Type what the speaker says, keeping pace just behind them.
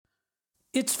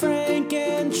It's Frank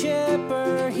and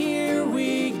Chipper, here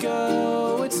we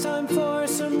go. It's time for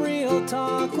some real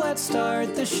talk, let's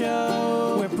start the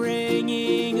show. We're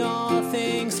bringing all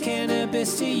things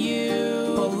cannabis to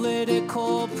you.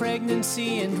 Political,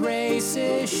 pregnancy, and race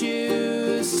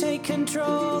issues. Take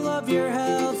control of your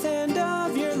health and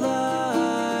of your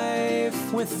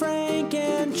life. With Frank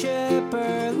and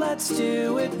Chipper, let's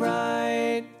do it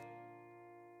right.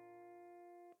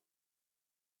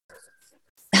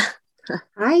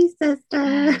 Hi,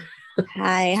 sister.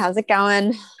 Hi, how's it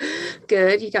going?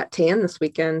 Good. You got tan this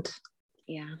weekend.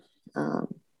 Yeah,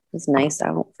 it's nice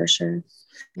out for sure.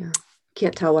 Yeah.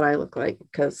 Can't tell what I look like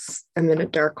because I'm in a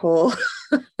dark hole.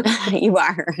 You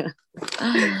are.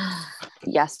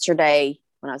 Yesterday,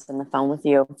 when I was on the phone with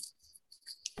you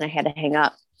and I had to hang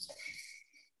up,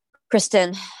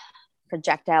 Kristen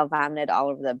projectile vomited all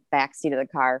over the back seat of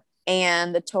the car.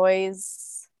 And the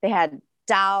toys, they had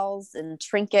dolls and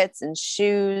trinkets and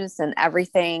shoes and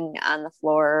everything on the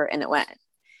floor, and it went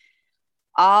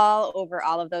all over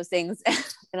all of those things.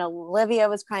 And Olivia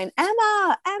was crying,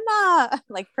 Emma,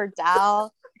 like her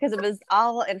doll, because it was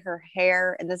all in her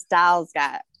hair, and this doll's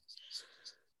got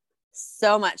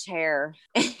so much hair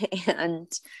and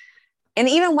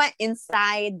even went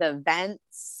inside the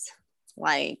vents,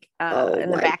 like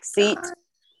in the back seat. God.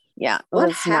 Yeah, it what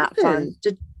was happened? not fun.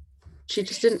 She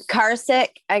just didn't car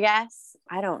sick, I guess.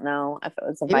 I don't know if it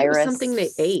was a maybe virus. It was something they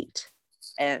ate.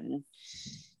 And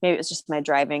maybe it was just my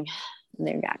driving and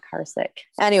they got car sick.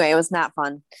 Anyway, it was not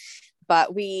fun.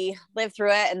 But we lived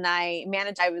through it, and I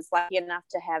was lucky enough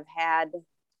to have had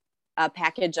a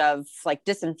package of like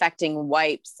disinfecting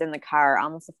wipes in the car,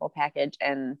 almost a full package.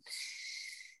 And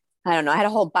I don't know, I had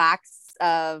a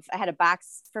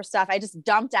box for stuff. I just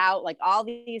dumped out like all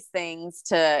these things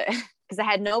because I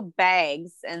had no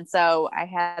bags. And so I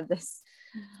had this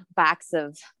box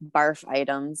of barf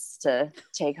items to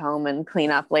take home and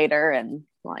clean up later. And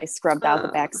I scrubbed out the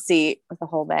back seat with a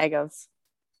whole bag of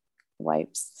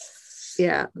wipes.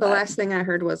 Yeah. The last thing I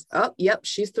heard was, oh, yep,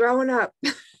 she's throwing up.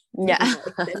 Yeah.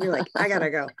 Then you're like, I gotta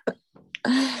go.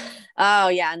 Oh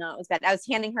yeah, no, it was bad. I was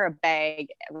handing her a bag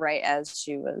right as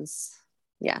she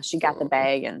got the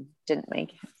bag and didn't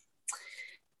make it.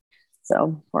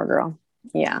 So poor girl.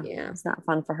 Yeah. It's not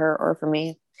fun for her or for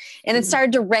me. And it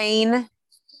started to rain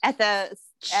at the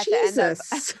end of,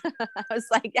 I was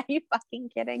like, are you fucking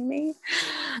kidding me?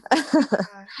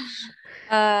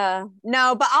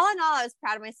 No, but all in all, I was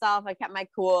proud of myself. I kept my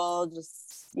cool,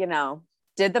 just,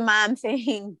 did the mom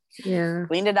thing. Yeah.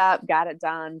 Cleaned it up, got it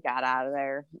done, got out of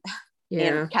there.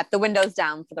 Yeah. And kept the windows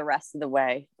down for the rest of the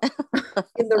way.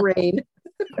 In the rain.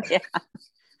 Yeah.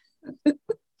 You're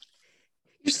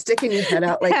sticking your head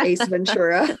out like Ace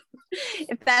Ventura.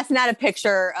 If that's not a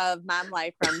picture of mom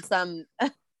life from some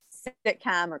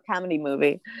sitcom or comedy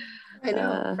movie. I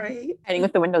know, right? Hiding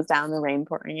with the windows down, the rain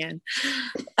pouring in.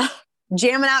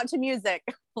 Jamming out to music.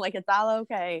 Like it's all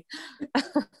okay.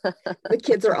 The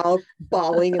kids are all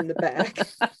bawling in the back.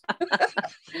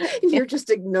 And you're just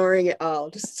ignoring it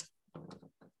all. Just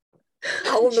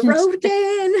on the road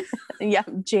again. Yeah,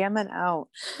 jamming out.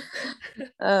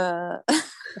 That's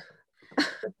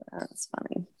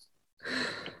funny.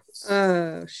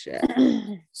 Oh shit.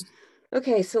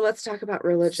 Okay, so let's talk about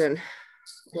religion a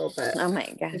little bit. Oh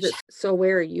my gosh. So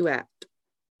where are you at?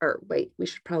 Or wait, we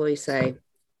should probably say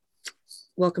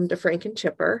welcome to Frank and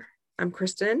Chipper. I'm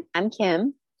Kristen. I'm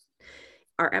Kim.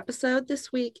 Our episode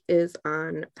this week is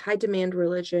on high demand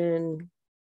religion,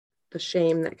 the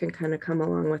shame that can kind of come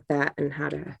along with that, and how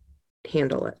to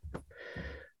handle it.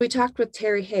 We talked with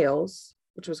Terry Hales,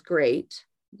 which was great.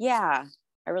 Yeah,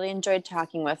 I really enjoyed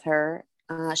talking with her.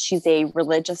 She's a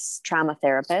religious trauma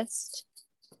therapist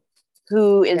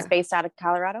who is based out of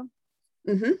Colorado.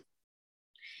 Mm-hmm.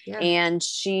 Yeah. And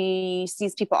she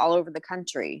sees people all over the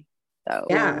country. So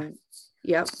yeah.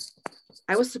 Yep.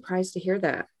 I was surprised to hear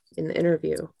that in the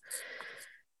interview.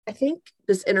 I think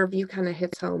this interview kind of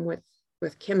hits home with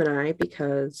Kim and I,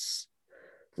 because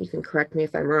you can correct me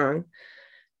if I'm wrong.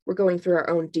 We're going through our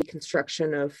own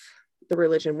deconstruction of the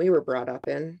religion we were brought up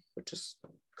in, which is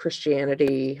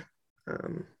Christianity.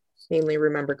 Mainly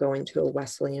remember going to a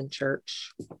Wesleyan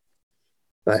church,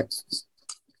 but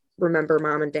remember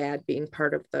mom and dad being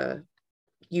part of the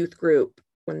youth group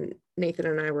when Nathan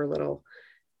and I were little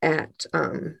at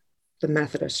the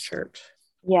Methodist church.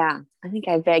 Yeah, I think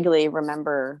I vaguely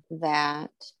remember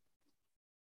that.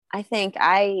 I think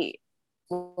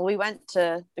we went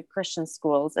to the Christian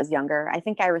schools as younger. I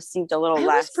think I received a little less.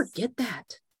 I always forget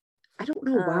that. I don't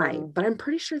know why, but I'm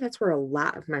pretty sure that's where a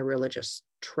lot of my religious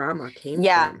trauma came from.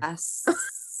 Yes.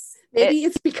 Maybe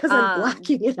it's because I'm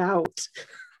blocking it out.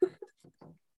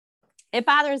 it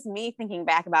bothers me thinking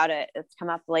back about it. It's come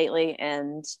up lately.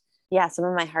 And yeah, some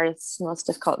of my hardest, most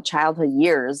difficult childhood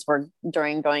years were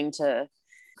during going to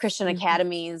Christian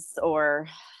academies or,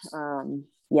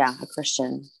 a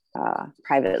Christian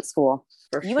private school.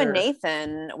 For You sure. and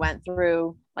Nathan went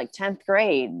through like 10th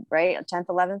grade, right? 10th,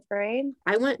 11th grade?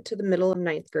 I went to the middle of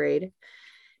 9th grade,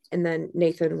 and then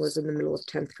Nathan was in the middle of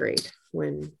 10th grade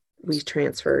when we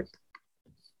transferred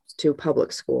to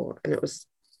public school, and it was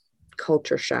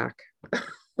culture shock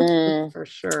for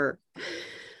sure.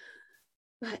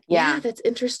 But yeah, that's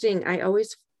interesting. I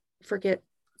always forget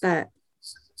that,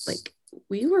 like,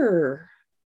 we were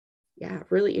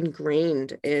really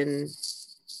ingrained in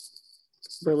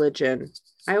religion.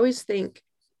 I always think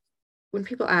when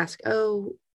people ask,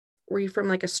 oh, were you from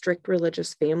like a strict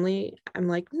religious family? I'm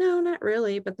like, no, not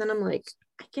really. But then I'm like,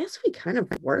 I guess we kind of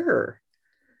were.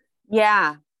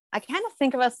 Yeah. I kind of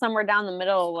think of us somewhere down the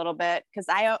middle a little bit, because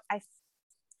I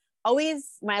always,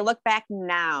 when I look back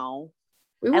now,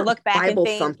 We were look back Bible and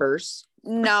think, thumpers.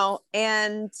 No.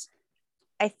 And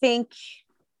I think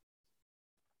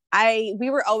we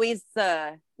were always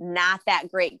the not that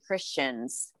great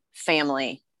Christians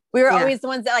family. We were always the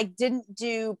ones that like didn't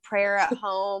do prayer at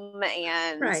home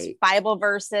and Bible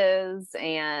verses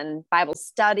and Bible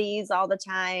studies all the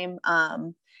time.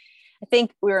 I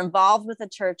think we were involved with the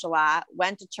church a lot,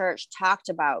 went to church, talked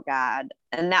about God.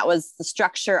 And that was the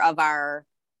structure of our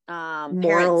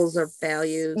morals or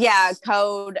values. Yeah,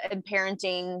 code and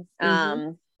parenting.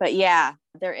 But yeah,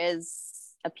 there is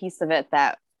a piece of it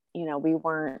that, we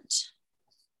weren't,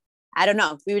 I don't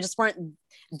know, we just weren't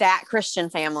that Christian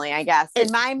family, I guess.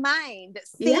 In my mind, it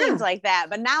seemed like that.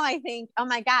 But now I think, oh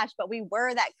my gosh, but we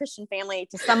were that Christian family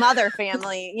to some other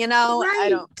family, I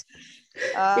don't.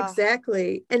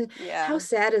 Exactly. And how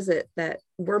sad is it that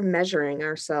we're measuring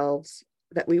ourselves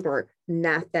that we were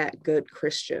not that good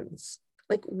Christians?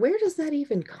 Like, where does that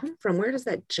even come from? Where does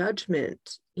that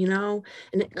judgment, and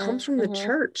it comes from the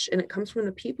church, and it comes from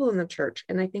the people in the church.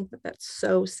 And I think that that's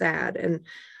so sad. And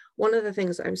one of the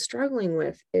things I'm struggling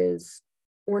with is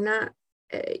we're not,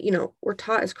 we're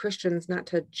taught as Christians not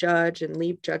to judge and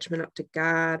leave judgment up to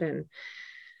God.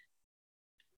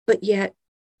 But yet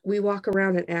we walk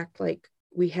around and act like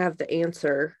we have the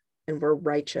answer and we're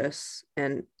righteous,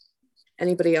 and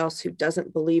anybody else who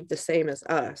doesn't believe the same as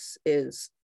us is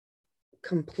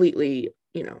completely,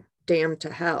 damned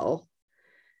to hell.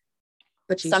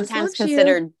 But Jesus sometimes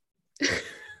considered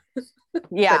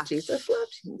but Jesus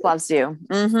loves you.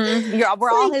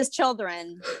 We're all his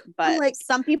children, but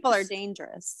some people are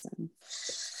dangerous.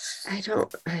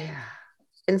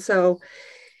 And so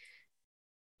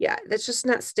that's just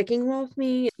not sticking well with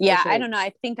me. I don't know.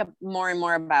 I think more and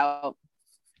more about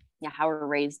how we're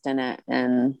raised in it.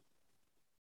 And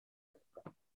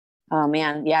oh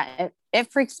man, it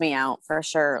freaks me out for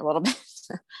sure a little bit.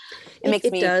 It makes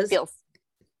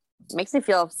me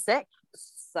feel sick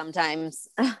sometimes.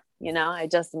 I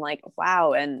just am like,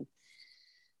 wow. And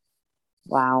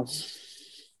wow.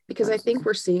 Because I think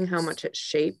we're seeing how much it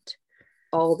shaped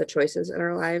all the choices in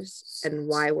our lives and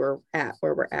why we're at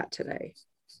where we're at today.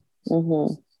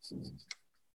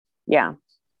 Yeah.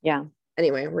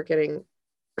 Anyway, I'm getting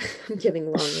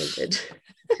long-winded.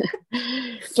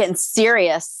 Getting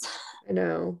serious. I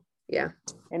know. Yeah.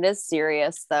 It is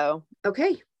serious though.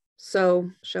 Okay. So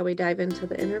shall we dive into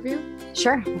the interview?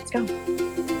 Sure. Let's go.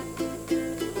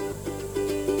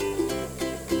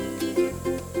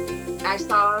 I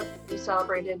saw you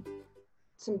celebrated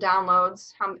some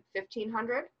downloads. How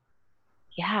 1,500?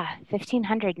 Yeah,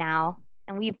 1,500 now.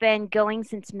 And we've been going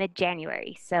since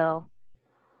mid-January. So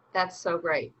that's so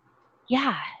great.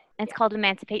 Yeah. It's called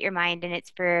Emancipate Your Mind, and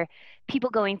it's for people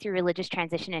going through religious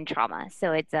transition and trauma.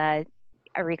 So it's a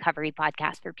recovery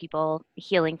podcast for people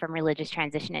healing from religious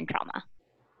transition and trauma.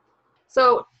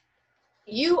 So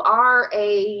you are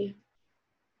a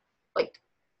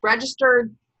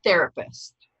registered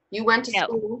therapist. You went to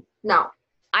school? No.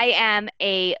 I am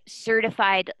a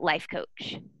certified life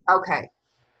coach. Okay.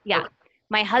 Yeah. Okay.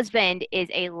 My husband is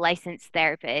a licensed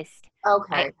therapist.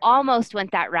 Okay. I almost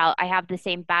went that route. I have the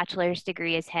same bachelor's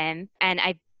degree as him, and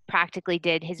I practically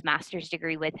did his master's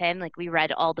degree with him. Like, we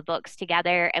read all the books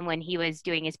together, and when he was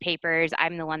doing his papers,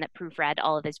 I'm the one that proofread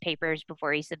all of his papers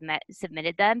before he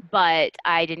submitted them. But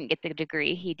I didn't get the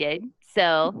degree. He did.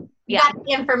 So you got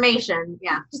the information.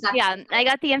 I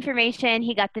got the information.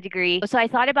 He got the degree. So I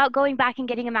thought about going back and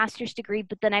getting a master's degree,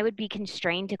 but then I would be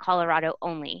constrained to Colorado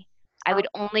only. I would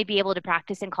only be able to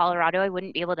practice in Colorado. I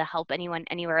wouldn't be able to help anyone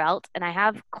anywhere else. And I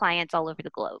have clients all over the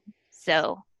globe.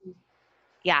 So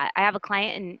yeah, I have a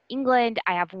client in England.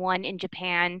 I have one in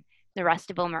Japan. The rest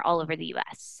of them are all over the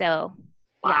US. So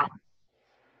yeah.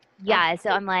 Yeah, so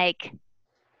I'm like,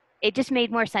 it just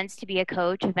made more sense to be a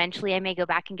coach. Eventually, I may go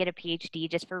back and get a PhD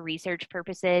just for research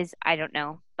purposes. I don't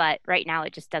know. But right now,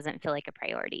 it just doesn't feel like a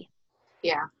priority.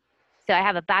 Yeah. So I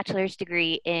have a bachelor's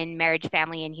degree in marriage,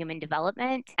 family, and human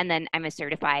development. And then I'm a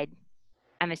certified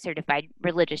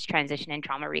religious transition and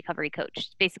trauma recovery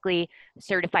coach. Basically, a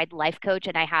certified life coach,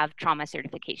 and I have trauma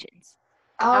certifications.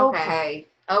 Okay.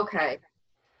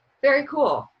 Very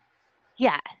cool.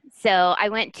 Yeah. So I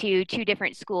went to 2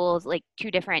 different schools, like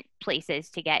 2 different places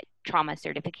to get trauma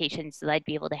certifications so that I'd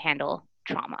be able to handle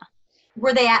trauma.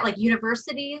 Were they at like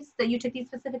universities that you took these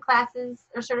specific classes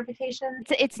or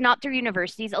certifications? It's not through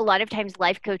universities. A lot of times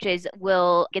life coaches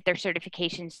will get their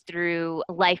certifications through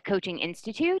life coaching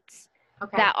institutes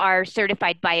that are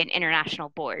certified by an international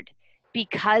board.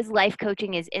 Because life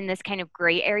coaching is in this kind of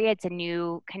gray area, it's a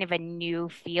new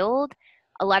field.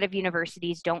 A lot of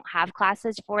universities don't have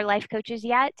classes for life coaches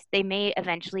yet. They may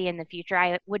eventually in the future.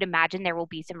 I would imagine there will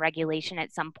be some regulation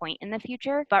at some point in the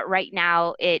future. But right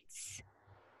now it's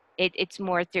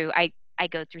more through, I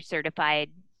go through certified.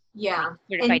 Yeah.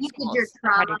 Certified and you schools, did your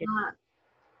accredited.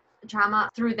 trauma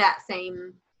through that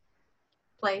same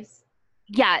place?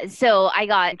 Yeah, so I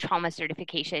got trauma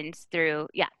certifications through,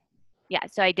 yeah.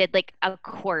 So I did like a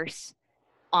course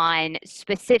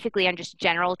specifically on just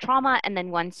general trauma, and then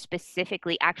one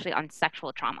specifically actually on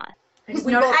sexual trauma.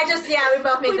 We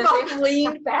both made the same.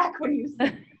 Leaned back when you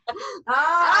said.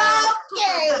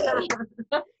 Okay.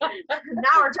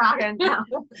 Now we're talking.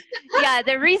 Yeah,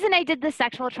 the reason I did the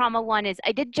sexual trauma one is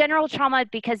I did general trauma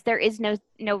because there is no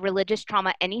religious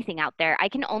trauma anything out there. I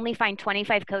can only find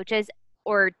 25 coaches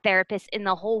or therapists in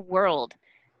the whole world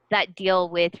that deal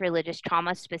with religious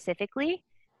trauma specifically,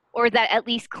 or that at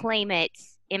least claim it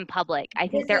in public. I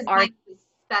think there are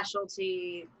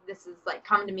specialty. This is like,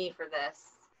 come to me for this.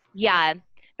 Yeah,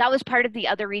 that was part of the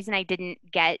other reason I didn't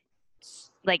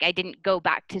go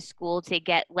back to school to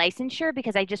get licensure,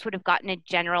 because I just would have gotten a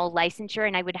general licensure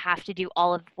and I would have to do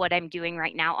all of what I'm doing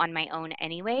right now on my own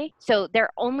anyway. So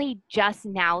they're only just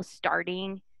now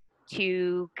starting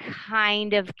to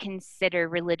kind of consider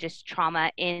religious trauma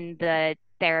in the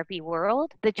therapy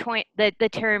world. The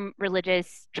term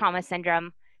religious trauma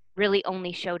syndrome really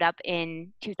only showed up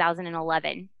in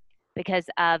 2011 because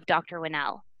of Dr.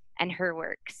 Winnell and her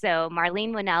work. So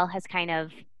Marlene Winnell has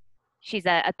she's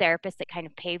a therapist that kind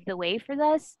of paved the way for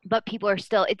this, but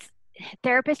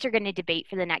therapists are going to debate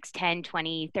for the next 10,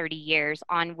 20, 30 years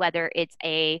on whether it's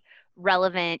a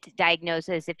relevant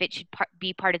diagnosis, if it should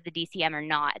be part of the DCM or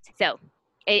not. So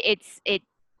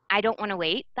I don't want to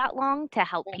wait that long to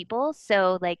help people.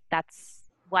 So like, that's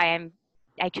why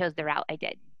I chose the route I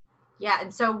did. Yeah.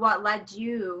 And so what led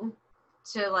you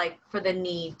to like, for the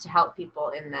need to help people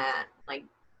in that, like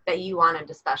that you wanted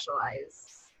to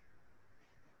specialize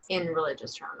in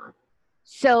religious trauma?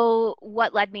 So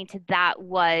what led me to that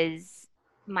was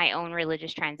my own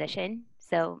religious transition.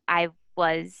 So I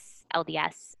was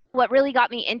LDS. What really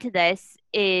got me into this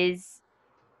is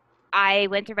I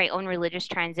went through my own religious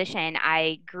transition.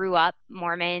 I grew up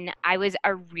Mormon. I was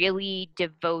a really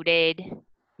devoted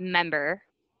member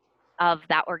of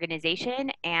that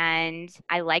organization, and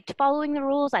I liked following the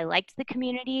rules. I liked the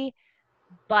community.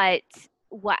 But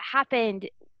what happened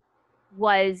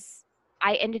was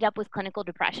I ended up with clinical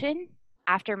depression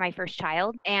after my first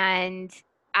child. And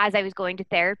as I was going to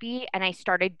therapy and I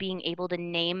started being able to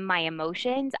name my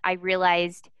emotions, I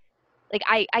realized like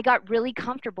I got really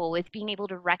comfortable with being able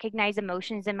to recognize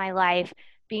emotions in my life,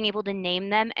 being able to name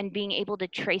them, and being able to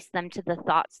trace them to the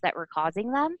thoughts that were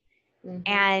causing them. Mm-hmm.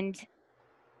 And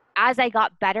as I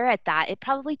got better at that, it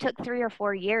probably took 3 or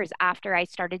 4 years after I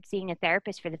started seeing a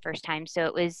therapist for the first time. So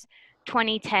it was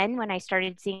 2010 when I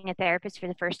started seeing a therapist for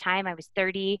the first time. I was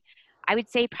 30. I would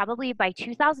say probably by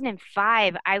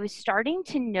 2005, I was starting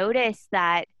to notice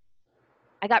that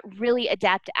I got really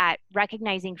adept at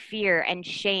recognizing fear and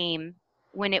shame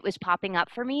when it was popping up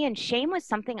for me. And shame was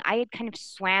something I had kind of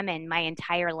swam in my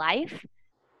entire life.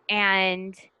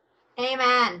 And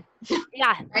amen.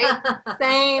 Yeah. Right?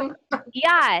 Same.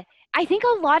 Yeah. I think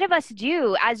a lot of us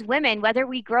do as women, whether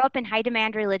we grow up in high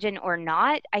demand religion or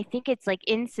not. I think it's like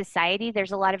in society,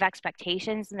 there's a lot of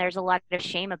expectations and there's a lot of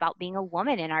shame about being a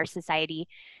woman in our society.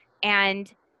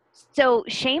 And so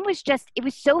shame was it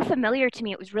was so familiar to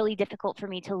me. It was really difficult for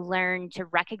me to learn to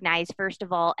recognize, first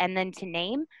of all, and then to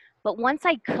name. But once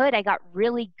I got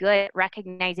really good at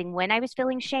recognizing when I was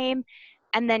feeling shame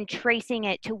and then tracing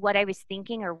it to what I was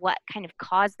thinking or what kind of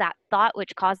caused that thought,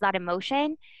 which caused that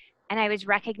emotion. And I was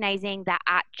recognizing that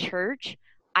at church,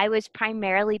 I was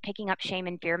primarily picking up shame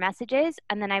and fear messages.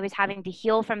 And then I was having to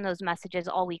heal from those messages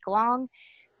all week long.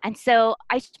 And so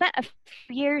I spent a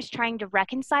few years trying to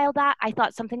reconcile that. I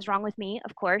thought something's wrong with me,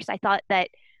 of course. I thought that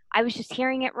I was just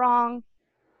hearing it wrong,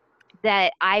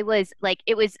 that I was like,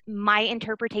 it was my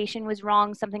interpretation was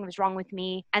wrong, something was wrong with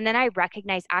me. And then I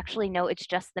recognized, actually, no, it's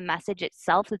just the message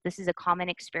itself, that this is a common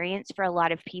experience for a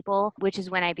lot of people, which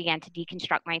is when I began to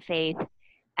deconstruct my faith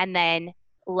and then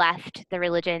left the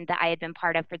religion that I had been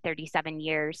part of for 37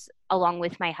 years. Along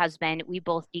with my husband, we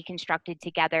both deconstructed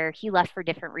together. He left for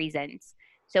different reasons.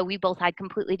 So we both had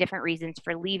completely different reasons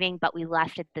for leaving, but we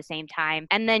left at the same time.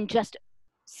 And then just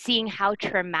seeing how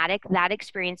traumatic that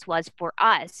experience was for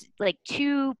us, like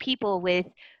two people with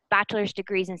bachelor's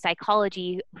degrees in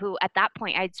psychology, who at that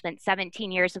point I'd spent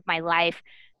 17 years of my life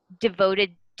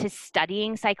devoted to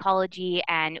studying psychology,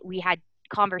 and we had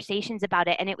conversations about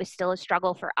it, and it was still a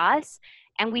struggle for us.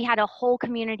 And we had a whole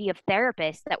community of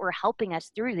therapists that were helping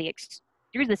us through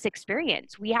through this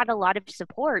experience. We had a lot of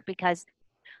support because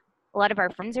a lot of our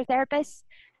friends are therapists,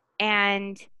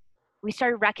 and we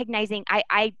started recognizing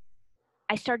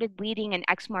I started leading an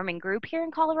ex-Mormon group here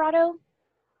in Colorado,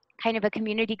 kind of a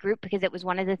community group, because it was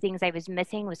one of the things I was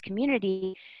missing was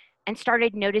community, and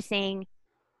started noticing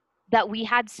that we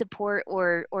had support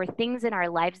or things in our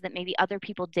lives that maybe other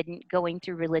people didn't, going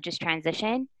through religious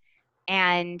transition,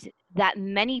 and that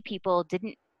many people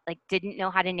didn't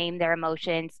know how to name their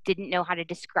emotions, didn't know how to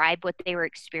describe what they were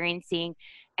experiencing.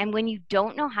 And when you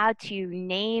don't know how to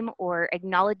name or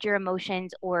acknowledge your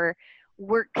emotions or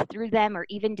work through them or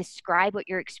even describe what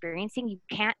you're experiencing, you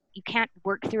can't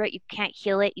work through it, you can't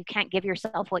heal it, you can't give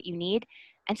yourself what you need,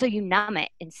 and so you numb it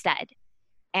instead.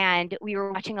 And we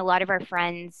were watching a lot of our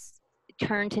friends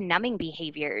turn to numbing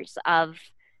behaviors of,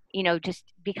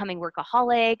 just becoming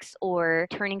workaholics or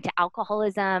turning to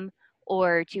alcoholism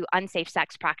or to unsafe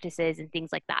sex practices and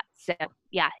things like that. So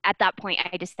yeah, at that point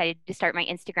I decided to start my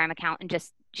Instagram account and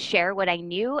just share what I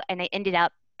knew, and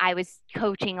I was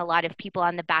coaching a lot of people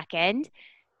on the back end,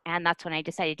 and that's when I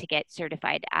decided to get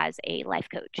certified as a life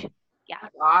coach. Yeah.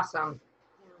 That's awesome.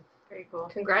 Yeah. Very cool.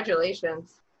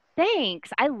 Congratulations. Thanks.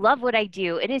 I love what I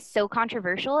do. It is so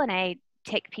controversial, and I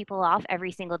tick people off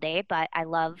every single day, but I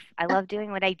love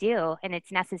doing what I do, and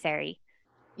it's necessary.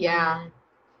 Yeah.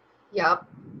 Yep.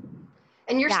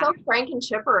 And you're so frank and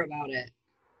chipper about it.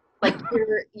 Like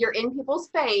you're in people's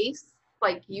face,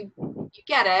 like you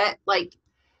get it, like,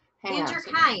 and you're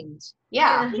kind.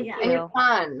 Yeah. Thank And you're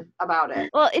fun about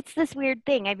it. Well, it's this weird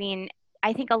thing. I mean,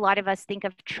 I think a lot of us think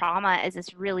of trauma as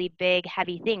this really big,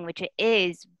 heavy thing, which it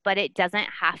is, but it doesn't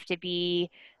have to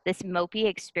be this mopey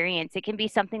experience. It can be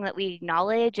something that we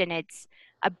acknowledge, and it's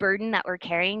a burden that we're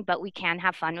carrying, but we can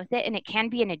have fun with it, and it can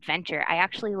be an adventure. I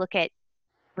actually look at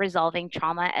resolving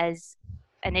trauma as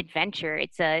an adventure.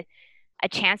 It's a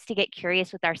chance to get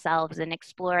curious with ourselves and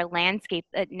explore a landscape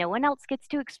that no one else gets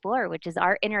to explore, which is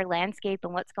our inner landscape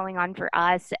and what's going on for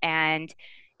us. And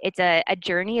it's a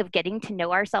journey of getting to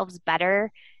know ourselves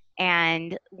better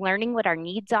and learning what our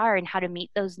needs are and how to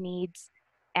meet those needs.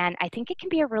 And I think it can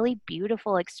be a really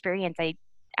beautiful experience.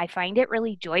 I find it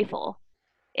really joyful.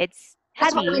 It's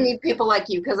That's heavy. why we need people like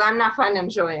you, because I'm not finding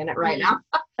joy in it right now.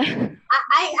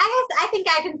 I think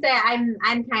I can say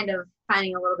I'm kind of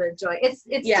finding a little bit of joy. It's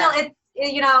Yeah. still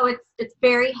it's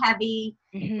very heavy,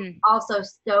 also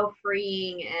so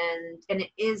freeing, and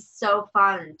it is so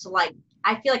fun to, like,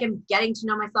 I feel like I'm getting to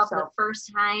know myself for the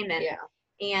first time,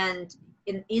 and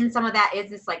in some of that is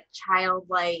this like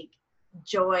childlike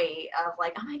joy of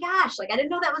like, oh my gosh, like I didn't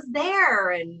know that was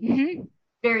there, and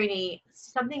very neat.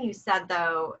 Something you said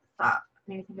though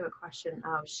made me think of a question.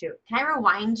 Oh shoot, can I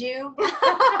rewind you?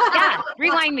 Yeah,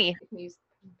 rewind me.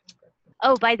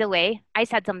 Oh, by the way, I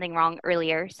said something wrong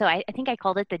earlier. So I think I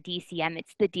called it the DCM.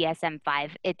 It's the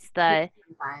DSM-5. It's the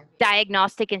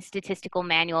Diagnostic and Statistical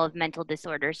Manual of Mental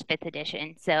Disorders, 5th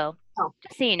edition. So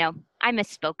just so you know, I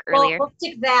misspoke earlier. We'll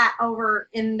stick that over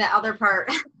in the other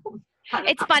part.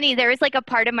 It's funny. There was like a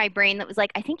part of my brain that was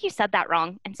like, I think you said that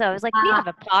wrong. And so I was like, we have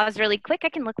a pause really quick. I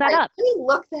can look that up. Let me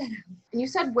look that up. You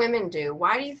said women do.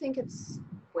 Why do you think it's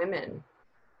women?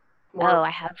 Oh,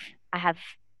 I have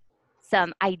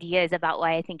some ideas about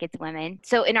why I think it's women.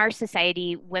 So in our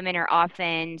society, women are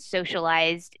often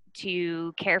socialized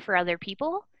to care for other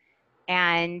people,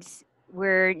 and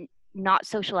we're not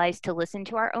socialized to listen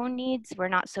to our own needs. We're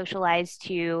not socialized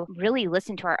to really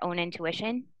listen to our own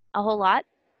intuition a whole lot,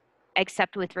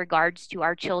 except with regards to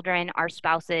our children, our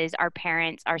spouses, our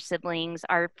parents, our siblings,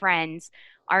 our friends.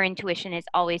 Our intuition is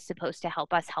always supposed to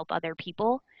help us help other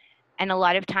people. And a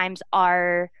lot of times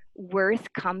our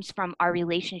worth comes from our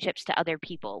relationships to other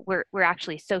people. We're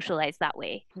actually socialized that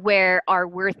way, where our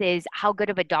worth is how good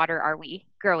of a daughter are we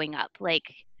growing up? Like,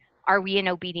 Are we an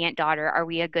obedient daughter? Are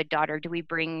we a good daughter? Do we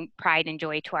bring pride and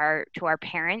joy to our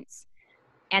parents?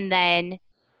 And then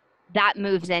that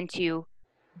moves into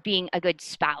being a good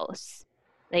spouse.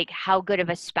 Like, how good of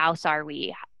a spouse are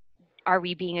we? Are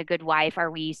we being a good wife? Are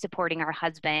we supporting our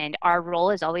husband? Our role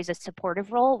is always a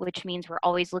supportive role, which means we're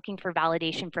always looking for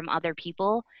validation from other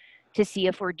people to see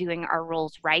if we're doing our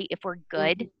roles right, if we're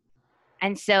good. Mm-hmm.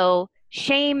 And so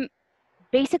shame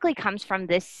basically comes from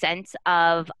this sense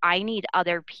of, I need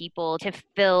other people to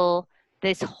fill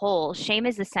this hole. Shame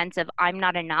is the sense of, I'm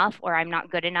not enough or I'm not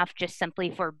good enough just simply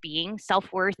for being.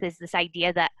 Self-worth is this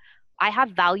idea that I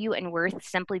have value and worth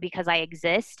simply because I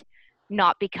exist,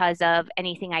 not because of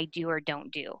anything I do or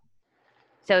don't do.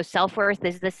 So self-worth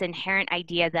is this inherent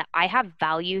idea that I have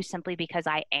value simply because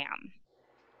I am.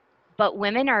 But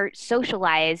women are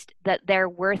socialized that their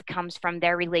worth comes from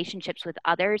their relationships with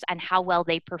others and how well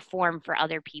they perform for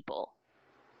other people,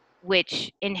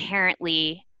 which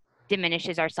inherently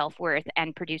diminishes our self-worth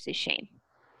and produces shame.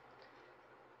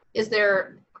 Is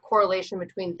there a correlation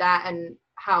between that and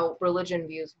how religion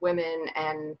views women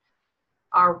and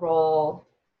our role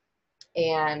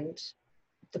and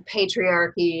the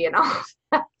patriarchy and all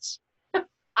that?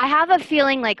 I have a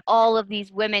feeling like all of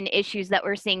these women issues that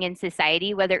we're seeing in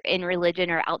society, whether in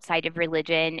religion or outside of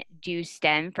religion, do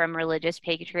stem from religious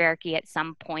patriarchy at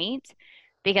some point.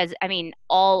 Because, I mean,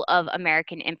 all of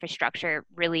American infrastructure,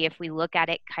 really, if we look at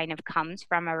it, kind of comes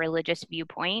from a religious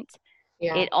viewpoint.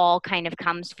 Yeah. It all kind of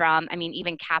comes from, I mean,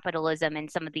 even capitalism and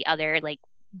some of the other like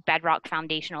bedrock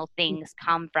foundational things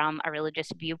come from a religious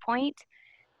viewpoint.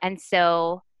 And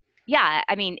so, yeah,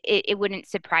 I mean, it wouldn't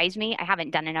surprise me. I haven't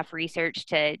done enough research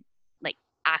to like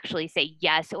actually say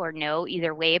yes or no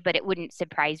either way, but it wouldn't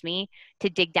surprise me to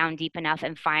dig down deep enough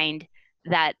and find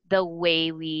that the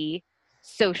way we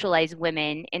socialize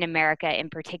women in America in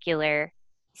particular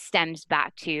stems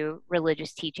back to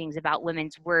religious teachings about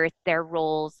women's worth, their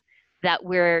roles, that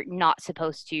we're not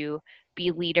supposed to be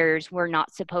leaders, we're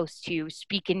not supposed to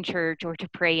speak in church or to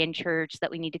pray in church, that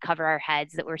we need to cover our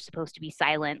heads, that we're supposed to be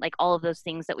silent, like all of those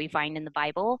things that we find in the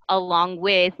Bible, along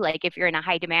with, like, if you're in a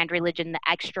high demand religion, the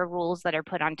extra rules that are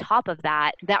put on top of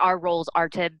that, that our roles are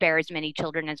to bear as many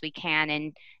children as we can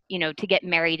and, you know, to get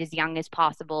married as young as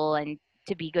possible and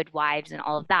to be good wives and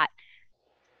all of that.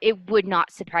 It would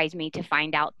not surprise me to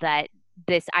find out that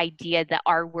this idea that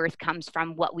our worth comes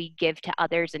from what we give to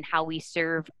others and how we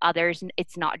serve others,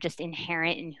 it's not just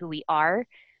inherent in who we are,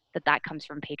 that comes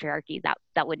from patriarchy.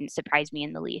 That wouldn't surprise me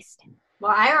in the least.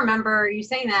 Well, I remember you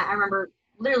saying that. I remember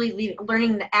literally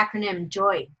learning the acronym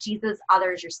JOY, Jesus,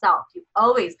 others, yourself. You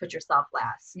always put yourself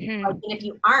last. Mm-hmm. Like, and if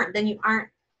you aren't, then you aren't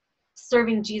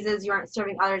serving Jesus, you aren't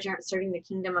serving others, you aren't serving the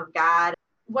kingdom of God.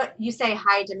 What you say,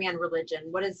 high demand religion,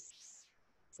 what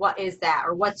is that,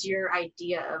 or what's your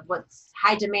idea of what's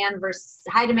high demand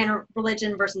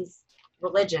religion versus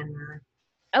religion?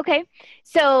 Okay,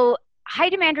 so high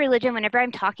demand religion, whenever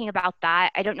I'm talking about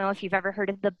that, I don't know if you've ever heard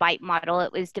of the BITE model.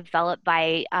 It was developed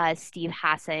by Steve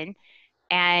Hassan,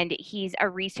 and he's a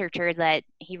researcher that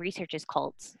he researches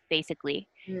cults, basically.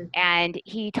 And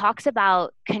he talks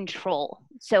about control.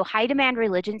 So high demand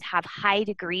religions have high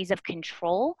degrees of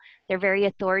control. They're very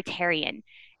authoritarian.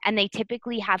 And they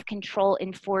typically have control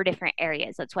in 4 different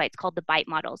areas. That's why it's called the BITE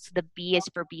model. So the B is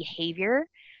for behavior.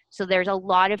 So there's a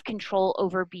lot of control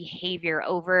over behavior,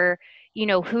 over, you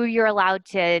know, who you're allowed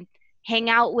to hang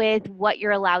out with, what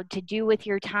you're allowed to do with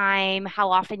your time,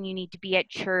 how often you need to be at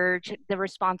church, the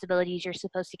responsibilities you're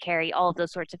supposed to carry, all of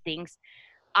those sorts of things.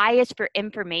 I is for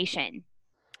information.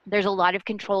 There's a lot of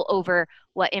control over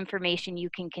what information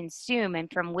you can consume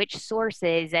and from which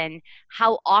sources and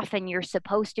how often you're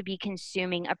supposed to be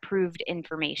consuming approved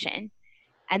information.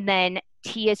 And then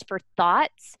T is for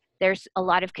thoughts. There's a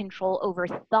lot of control over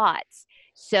thoughts.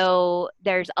 So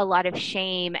there's a lot of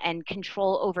shame and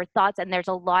control over thoughts. And there's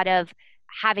a lot of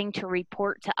having to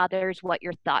report to others what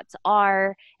your thoughts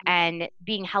are and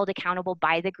being held accountable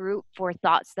by the group for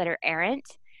thoughts that are errant.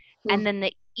 And then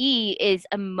the E is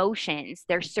emotions.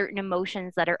 There's certain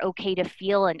emotions that are okay to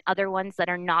feel and other ones that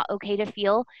are not okay to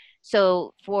feel.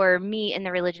 So for me in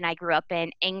the religion I grew up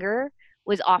in, anger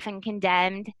was often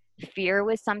condemned. Fear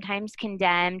was sometimes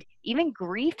condemned. Even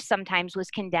grief sometimes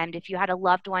was condemned. If you had a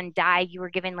loved one die, you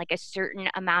were given like a certain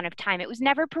amount of time. It was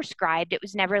never prescribed. It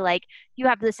was never like you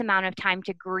have this amount of time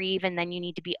to grieve and then you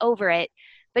need to be over it.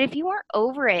 But if you weren't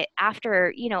over it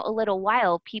after, you know, a little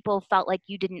while, people felt like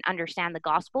you didn't understand the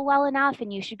gospel well enough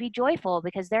and you should be joyful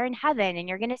because they're in heaven and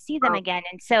you're going to see them again.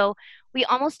 And so we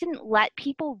almost didn't let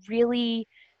people really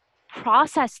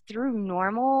process through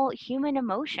normal human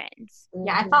emotions.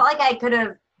 Yeah, I felt like I could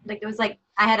have, like, it was like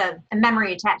I had a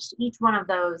memory attached to each one of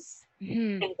those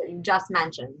things that you just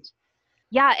mentioned.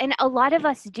 Yeah, and a lot of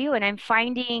us do. And I'm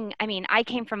finding, I mean, I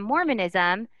came from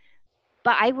Mormonism,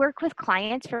 but I work with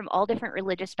clients from all different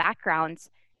religious backgrounds.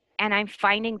 And I'm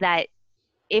finding that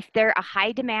if they're a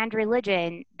high demand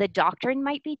religion, the doctrine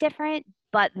might be different,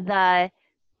 but the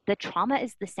trauma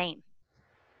is the same.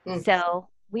 So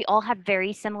we all have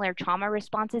very similar trauma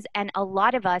responses, and a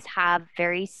lot of us have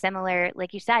very similar,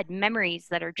 like you said, memories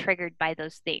that are triggered by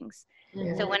those things.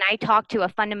 So when I talk to a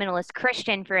fundamentalist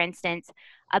Christian, for instance,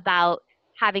 about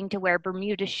having to wear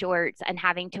Bermuda shorts and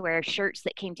having to wear shirts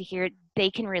that came to here, they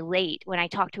can relate. When I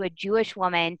talk to a Jewish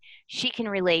woman, she can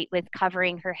relate with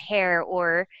covering her hair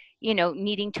or, you know,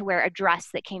 needing to wear a dress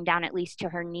that came down at least to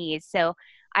her knees. So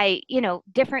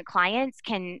different clients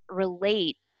can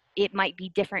relate. It might be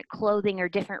different clothing or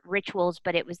different rituals,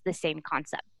 but it was the same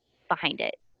concept behind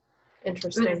it.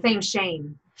 Interesting. It was the same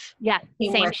shame. Yeah,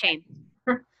 same shame.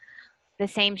 The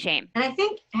same shame. And I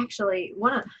think actually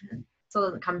so it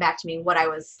doesn't come back to me what I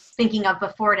was thinking of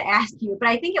before to ask you, but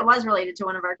I think it was related to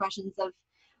one of our questions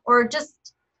or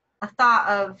just a thought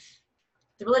of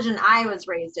the religion I was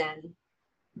raised in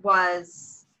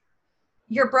was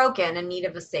you're broken in need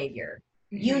of a savior.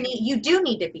 Mm-hmm. You do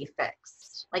need to be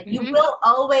fixed. Like you will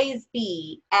always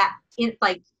be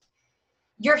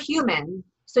you're human.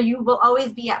 So you will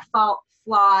always be at fault,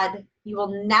 flawed. You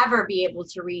will never be able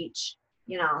to reach,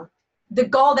 the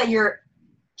goal that you're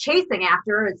chasing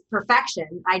after is perfection,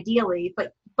 ideally,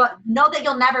 but know that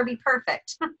you'll never be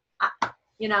perfect.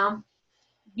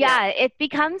 Yeah, it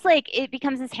becomes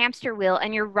this hamster wheel,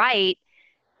 and you're right.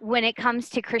 When it comes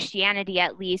to Christianity,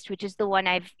 at least, which is the one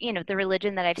the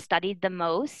religion that I've studied the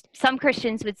most. Some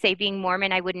Christians would say, being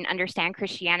Mormon, I wouldn't understand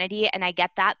Christianity, and I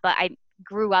get that, but I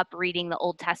grew up reading the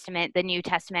Old Testament, the New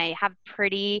Testament. I have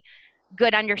pretty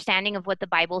good understanding of what the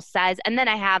Bible says. And then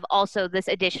I have also this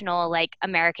additional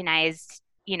Americanized,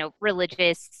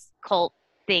 religious cult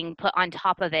thing put on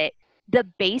top of it. The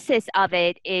basis of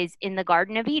it is in the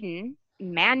Garden of Eden,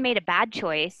 man made a bad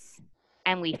choice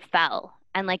and we fell.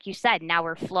 And like you said, now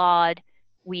we're flawed.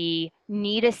 We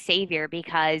need a savior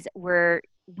because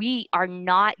we are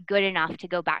not good enough to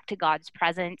go back to God's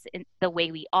presence in the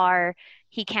way we are.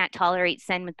 He can't tolerate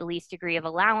sin with the least degree of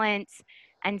allowance.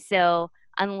 And so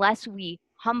unless we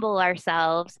humble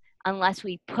ourselves, unless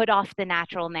we put off the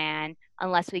natural man,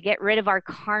 unless we get rid of our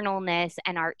carnalness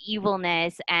and our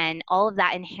evilness and all of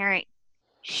that inherent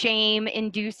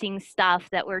shame-inducing stuff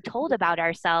that we're told about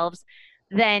ourselves,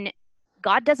 then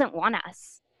God doesn't want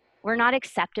us. We're not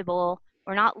acceptable.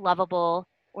 We're not lovable.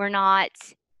 We're not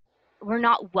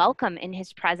welcome in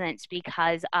his presence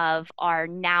because of our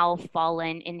now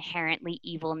fallen, inherently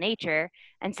evil nature.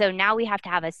 And so now we have to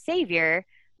have a savior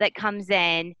that comes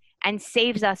in and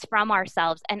saves us from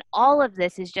ourselves. And all of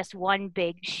this is just one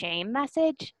big shame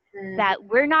message that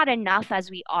we're not enough as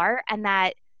we are, and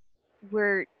that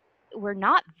we're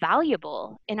not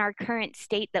valuable in our current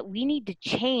state, that we need to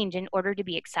change in order to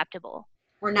be acceptable.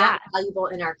 We're not valuable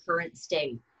in our current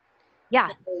state. Yeah.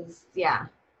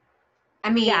 I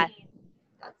mean,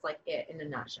 that's like it in a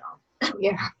nutshell.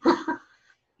 Yeah.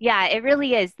 Yeah, it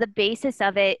really is. The basis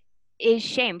of it is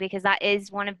shame, because that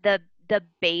is one of the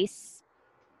base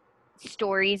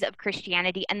stories of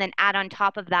Christianity. And then add on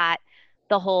top of that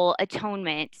the whole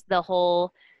atonement, the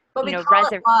whole, but we call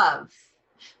it love.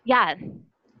 Yeah.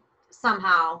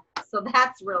 Somehow. So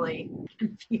that's really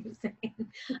confusing.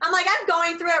 I'm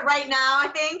going through it right now, I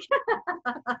think.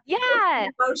 Yeah.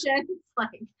 Emotions.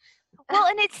 Well,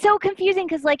 and it's so confusing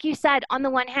because, like you said, on the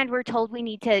one hand, we're told we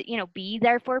need to, be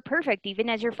therefore perfect, even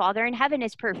as your Father in heaven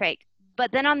is perfect.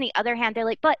 But then on the other hand, they're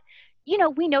like, but,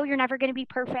 we know you're never going to be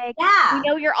perfect. Yeah. We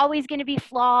know you're always going to be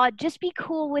flawed. Just be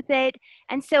cool with it.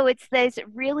 And so it's this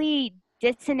really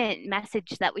dissonant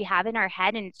message that we have in our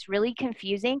head, and it's really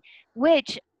confusing,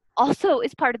 which also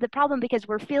is part of the problem, because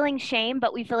we're feeling shame,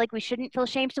 but we feel like we shouldn't feel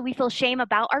shame. So we feel shame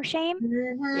about our shame.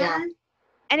 Mm-hmm. Yeah.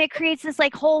 And it creates this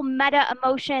whole meta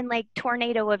emotion,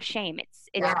 tornado of shame.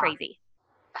 It's crazy.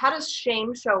 How does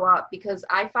shame show up? Because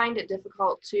I find it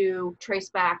difficult to trace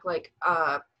back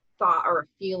a thought or a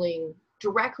feeling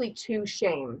directly to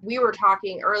shame. We were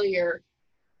talking earlier,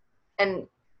 and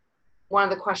one of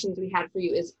the questions we had for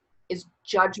you is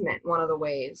judgment one of the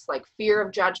ways, fear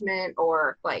of judgment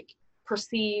or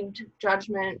perceived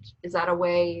judgment? Is that a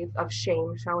way of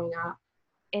shame showing up?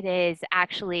 It is,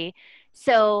 actually.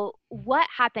 So what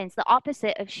happens, the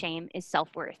opposite of shame is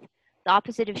self-worth. The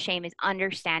opposite of shame is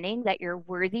understanding that you're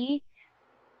worthy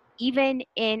even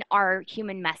in our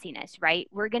human messiness, right?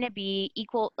 We're going to be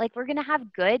equal, like we're going to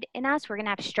have good in us, we're going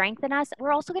to have strength in us.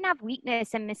 We're also going to have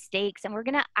weakness and mistakes, and we're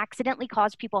going to accidentally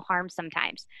cause people harm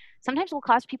sometimes. Sometimes we'll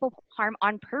cause people harm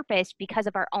on purpose because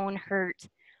of our own hurt,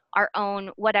 our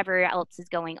own whatever else is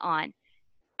going on.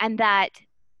 And that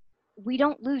we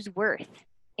don't lose worth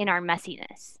in our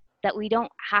messiness, that we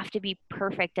don't have to be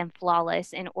perfect and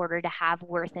flawless in order to have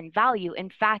worth and value. In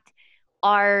fact,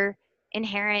 our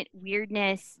inherent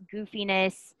weirdness,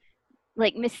 goofiness,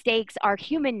 like mistakes, our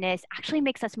humanness actually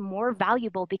makes us more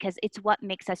valuable because it's what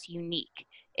makes us unique.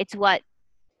 It's what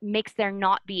makes there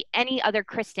not be any other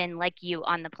Kristen like you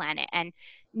on the planet, and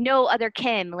no other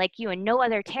Kim like you, and no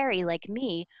other Terry like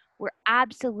me. We're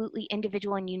absolutely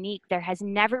individual and unique. There has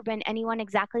never been anyone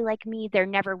exactly like me. There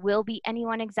never will be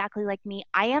anyone exactly like me.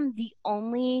 I am the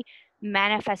only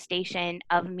manifestation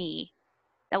of me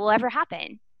that will ever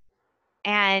happen.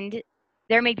 And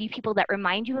there may be people that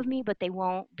remind you of me, but they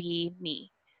won't be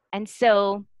me. And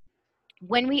so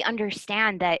when we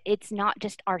understand that it's not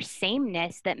just our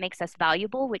sameness that makes us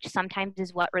valuable, which sometimes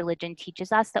is what religion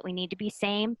teaches us, that we need to be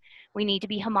same, we need to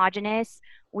be homogenous,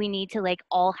 we need to like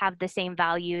all have the same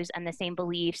values and the same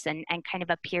beliefs and kind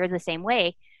of appear the same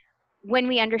way. When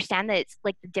we understand that it's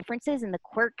like the differences and the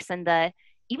quirks and the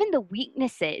even the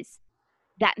weaknesses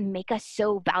that make us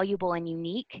so valuable and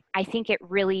unique, I think it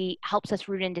really helps us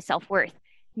root into self-worth.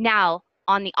 Now,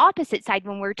 on the opposite side,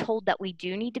 when we're told that we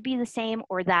do need to be the same,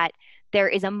 or that there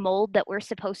is a mold that we're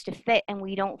supposed to fit and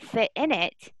we don't fit in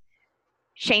it,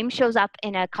 shame shows up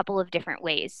in a couple of different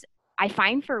ways. I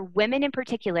find for women in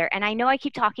particular, and I know I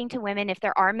keep talking to women, if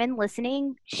there are men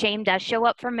listening, shame does show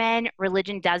up for men.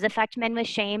 Religion does affect men with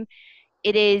shame.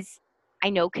 It is, I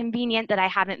know, convenient that I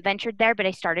haven't ventured there, but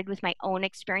I started with my own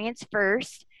experience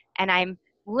first, and I'm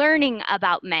learning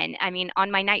about men. I mean,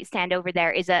 on my nightstand over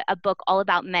there is a book all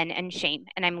about men and shame,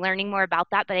 and I'm learning more about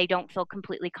that, but I don't feel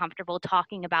completely comfortable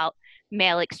talking about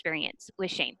male experience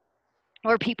with shame,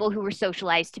 or people who were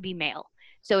socialized to be male.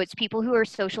 So it's people who are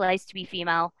socialized to be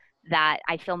female that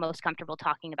I feel most comfortable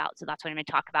talking about. So that's what I'm going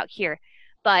to talk about here.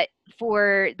 But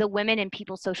for the women and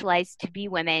people socialized to be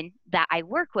women that I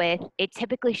work with, it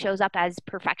typically shows up as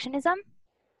perfectionism.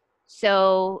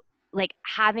 So like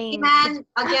having Amen.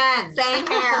 Again, same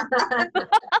here.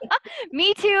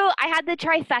 Me too. I had the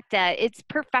trifecta. It's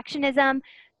perfectionism,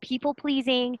 people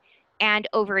pleasing, and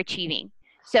overachieving.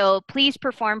 So please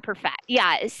perform perfect.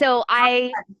 Yeah. So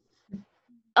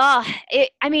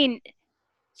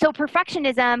so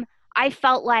perfectionism, I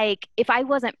felt like if I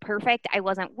wasn't perfect, I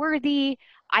wasn't worthy.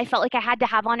 I felt like I had to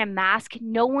have on a mask.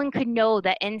 No one could know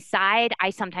that inside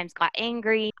I sometimes got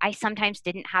angry. I sometimes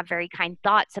didn't have very kind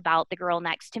thoughts about the girl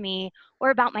next to me, or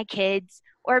about my kids,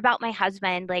 or about my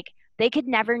husband. Like they could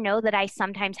never know that I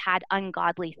sometimes had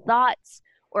ungodly thoughts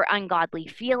or ungodly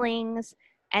feelings.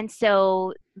 And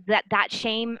so that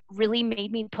shame really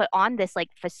made me put on this like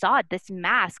facade, this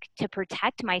mask to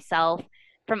protect myself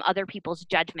from other people's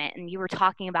judgment. And you were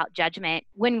talking about judgment.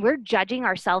 When we're judging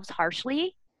ourselves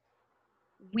harshly,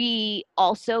 we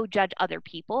also judge other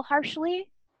people harshly,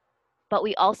 but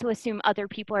we also assume other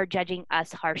people are judging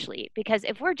us harshly. Because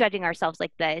if we're judging ourselves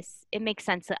like this, it makes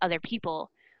sense that other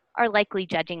people are likely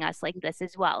judging us like this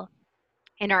as well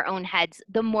in our own heads.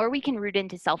 The more we can root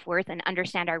into self-worth and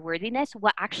understand our worthiness,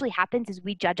 what actually happens is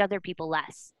we judge other people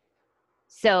less.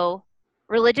 So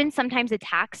religion sometimes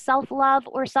attacks self-love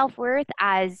or self-worth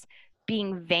as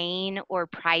being vain or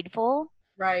prideful.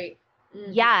 Right.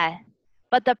 Mm-hmm. Yeah.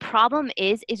 But the problem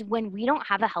is when we don't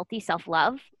have a healthy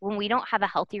self-love, when we don't have a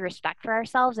healthy respect for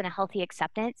ourselves and a healthy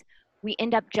acceptance, we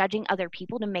end up judging other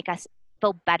people to make us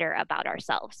feel better about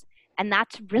ourselves. And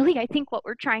that's really, I think, what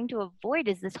we're trying to avoid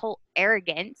is this whole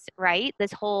arrogance, right?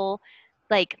 This whole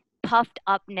like puffed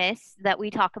upness that we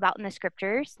talk about in the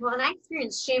scriptures. Well, and I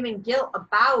experienced shame and guilt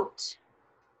about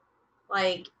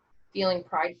like feeling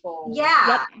prideful. Yeah.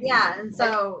 Yep. Yeah. And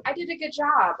so like, I did a good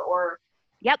job, or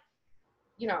yep.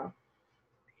 You know.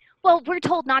 Well, we're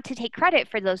told not to take credit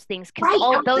for those things because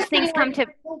all of those things come to,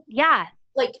 yeah.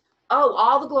 Like, oh,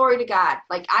 all the glory to God.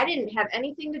 Like, I didn't have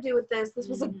anything to do with this. This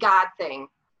was a God thing.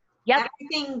 Yep.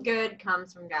 Everything good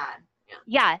comes from God.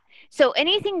 Yeah. So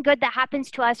anything good that happens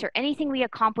to us or anything we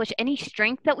accomplish, any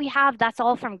strength that we have, that's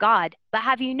all from God. But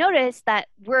have you noticed that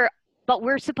we're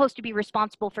supposed to be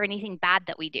responsible for anything bad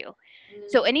that we do? Mm-hmm.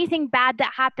 So anything bad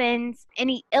that happens,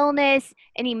 any illness,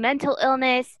 any mental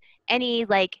illness, any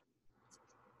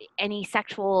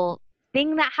sexual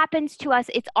thing that happens to us,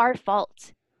 it's our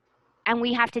fault. And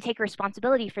we have to take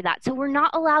responsibility for that. So we're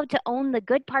not allowed to own the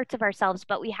good parts of ourselves,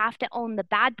 but we have to own the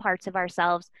bad parts of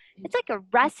ourselves. It's like a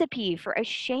recipe for a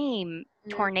shame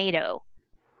tornado.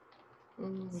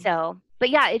 Mm-hmm. So But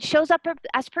yeah, it shows up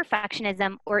as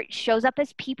perfectionism, or it shows up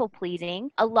as people pleasing.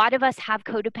 A lot of us have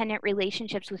codependent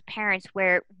relationships with parents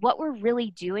where what we're really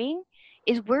doing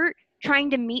is we're trying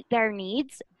to meet their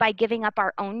needs by giving up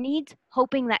our own needs,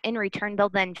 hoping that in return they'll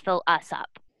then fill us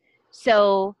up.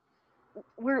 So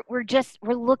we're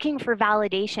looking for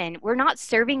validation. We're not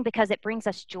serving because it brings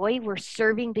us joy. We're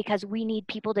serving because we need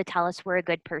people to tell us we're a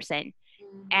good person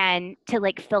and to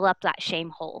like fill up that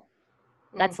shame hole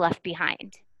that's left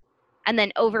behind. And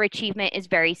then overachievement is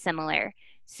very similar.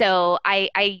 So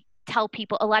I tell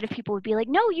people, a lot of people would be like,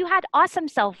 no, you had awesome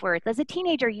self-worth. As a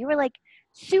teenager, you were like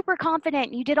super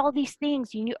confident. You did all these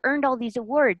things. You earned all these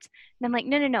awards. And I'm like,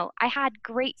 no. I had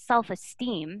great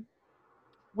self-esteem,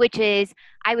 which is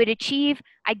I would achieve,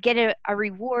 I'd get a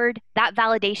reward. That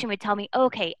validation would tell me,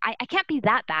 okay, I can't be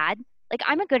that bad. Like,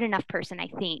 I'm a good enough person, I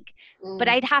think. But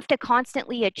I'd have to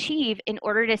constantly achieve in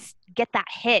order to get that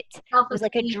hit. It was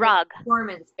like a drug.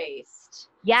 Performance-based.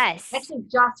 Yes. I actually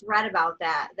just read about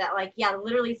that like, yeah,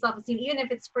 literally self-esteem, even if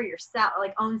it's for yourself,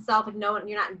 like own self, like no,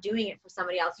 you're not doing it for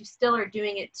somebody else. You still are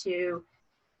doing it to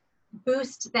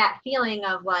boost that feeling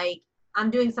of like, I'm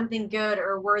doing something good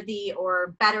or worthy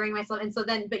or bettering myself. And so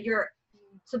then,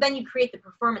 then you create the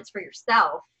performance for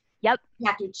yourself. Yep. You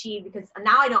have to achieve because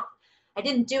now I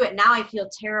didn't do it. Now I feel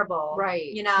terrible. Right.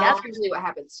 You know, that's usually what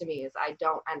happens to me is I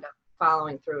don't end up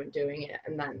following through and doing it.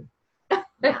 And then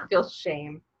I feel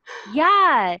shame.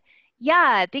 Yeah.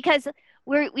 Yeah. Because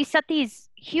we set these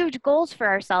huge goals for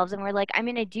ourselves and we're like, I'm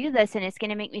going to do this and it's going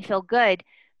to make me feel good.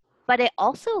 But it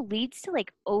also leads to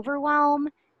like overwhelm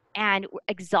and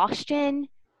exhaustion,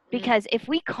 because if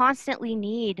we constantly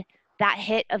need that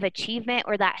hit of achievement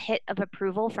or that hit of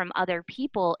approval from other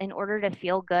people in order to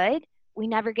feel good, we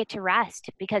never get to rest,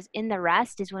 because in the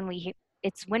rest is when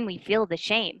we feel the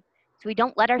shame. So we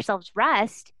don't let ourselves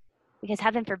rest because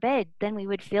heaven forbid, then we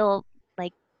would feel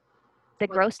like the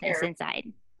grossness inside.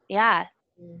 Yeah.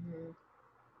 Mm-hmm.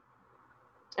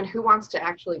 And who wants to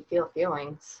actually feel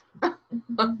feelings?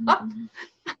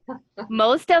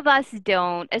 Most of us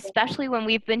don't, especially when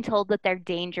we've been told that they're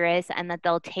dangerous and that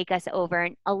they'll take us over.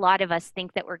 And a lot of us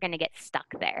think that we're going to get stuck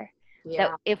there. Yeah.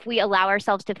 That if we allow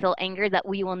ourselves to feel anger, that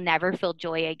we will never feel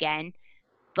joy again.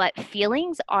 But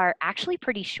feelings are actually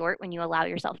pretty short when you allow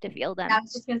yourself to feel them. I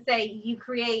was just going to say, you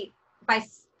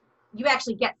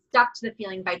actually get stuck to the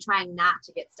feeling by trying not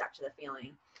to get stuck to the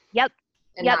feeling. Yep.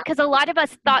 Because a lot of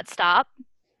us thought stop.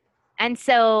 And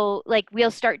so like we'll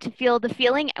start to feel the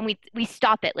feeling and we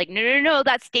stop it. Like, no,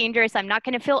 that's dangerous. I'm not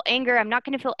going to feel anger.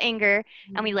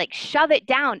 And we like shove it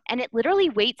down, and it literally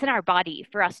waits in our body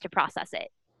for us to process it.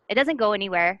 It doesn't go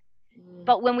anywhere.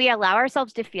 But when we allow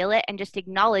ourselves to feel it and just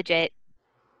acknowledge it,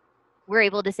 we're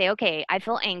able to say, okay, I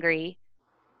feel angry.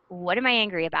 What am I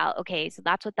angry about? Okay, so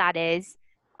that's what that is.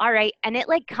 All right. And it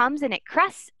like comes and it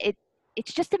crests.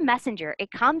 It's just a messenger.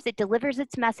 It comes, it delivers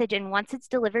its message, and once it's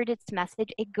delivered its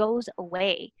message, it goes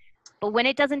away. But when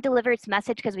it doesn't deliver its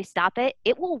message because we stop it,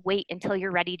 it will wait until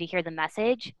you're ready to hear the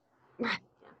message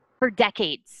for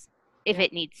decades if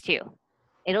it needs to.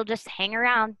 It'll just hang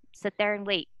around, sit there and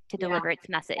wait to deliver its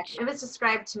message. It was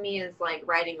described to me as like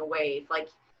riding a wave. Like,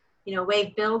 you know,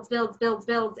 wave builds,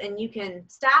 and you can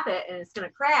stop it and it's going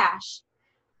to crash.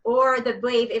 Or the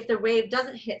wave, if the wave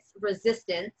doesn't hit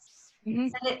resistance,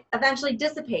 then it eventually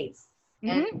dissipates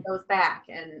and goes back,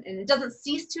 and it doesn't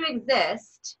cease to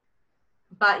exist,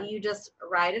 but you just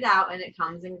ride it out and it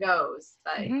comes and goes.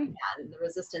 But and the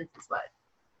resistance is what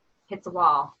hits a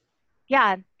wall.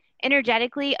 Yeah.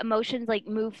 Energetically, emotions like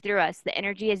move through us. The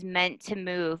energy is meant to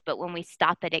move, but when we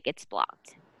stop it, it gets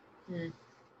blocked.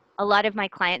 A lot of my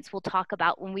clients will talk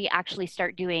about when we actually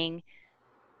start doing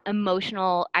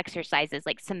emotional exercises,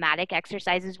 like somatic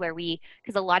exercises, where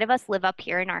because a lot of us live up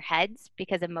here in our heads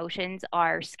because emotions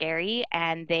are scary,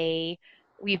 and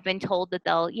we've been told that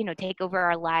they'll, take over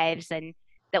our lives, and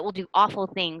that we'll do awful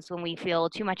things when we feel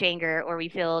too much anger or we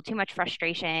feel too much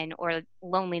frustration or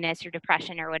loneliness or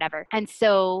depression or whatever. And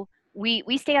so we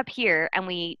stay up here and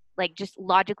we like just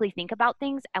logically think about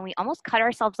things, and we almost cut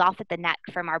ourselves off at the neck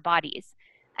from our bodies.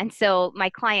 And so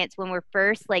my clients, when we're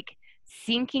first like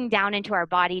sinking down into our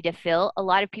body to feel, a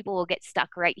lot of people will get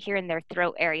stuck right here in their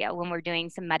throat area when we're doing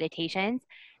some meditations,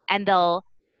 and they'll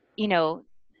be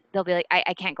like,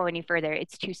 I can't go any further.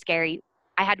 It's too scary.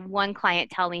 I had one client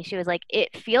tell me, she was like,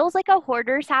 it feels like a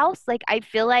hoarder's house. Like, I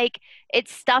feel like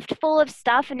it's stuffed full of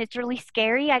stuff and it's really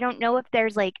scary. I don't know if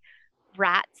there's like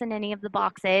rats in any of the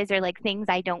boxes or like things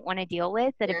I don't want to deal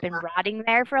with that have been rotting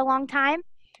there for a long time.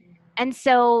 And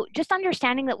so just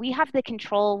understanding that we have the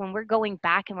control when we're going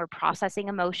back and we're processing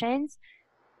emotions,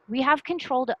 we have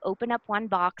control to open up one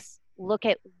box, look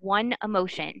at one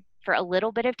emotion for a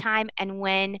little bit of time. And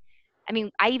when I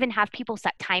mean, I even have people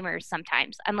set timers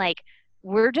sometimes. I'm like,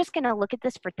 we're just going to look at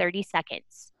this for 30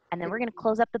 seconds and then we're going to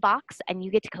close up the box and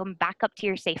you get to come back up to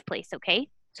your safe place. Okay.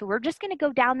 So we're just going to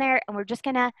go down there and we're just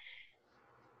going to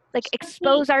like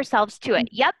expose ourselves to it.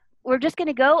 Yep. We're just going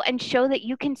to go and show that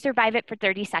you can survive it for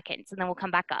 30 seconds and then we'll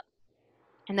come back up.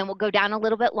 And then we'll go down a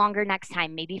little bit longer next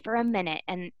time, maybe for a minute.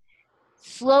 And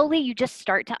slowly you just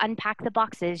start to unpack the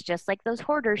boxes, just like those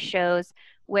hoarders shows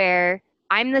where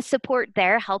I'm the support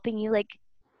there helping you like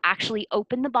actually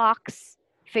open the box,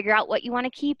 figure out what you want to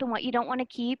keep and what you don't want to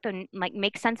keep and like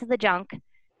make sense of the junk.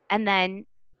 And then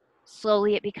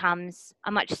slowly it becomes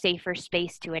a much safer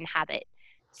space to inhabit.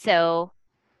 So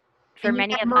for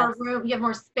many of us, you have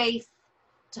more space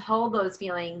to hold those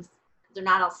feelings. They're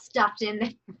not all stuffed in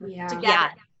there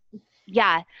together.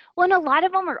 Yeah. Well, and a lot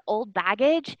of them are old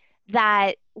baggage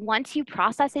that once you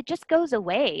process it just goes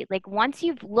away. Like once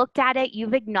you've looked at it,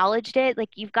 you've acknowledged it, like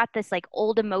you've got this like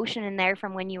old emotion in there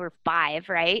from when you were 5,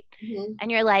 right? Mm-hmm.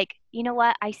 And you're like, you know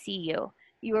what? I see you.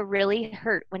 You were really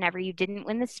hurt whenever you didn't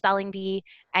win the spelling bee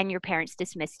and your parents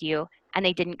dismissed you and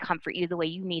they didn't comfort you the way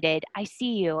you needed. I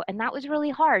see you. And that was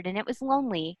really hard and it was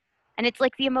lonely. And it's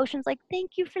like the emotion's like,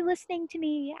 thank you for listening to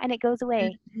me. And it goes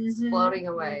away. Mm-hmm. Floating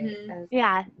away. Mm-hmm.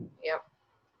 Yeah. Yep.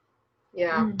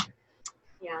 Yeah.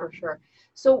 Yeah, for sure.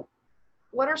 So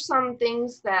what are some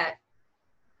things that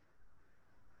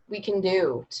we can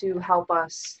do to help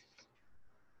us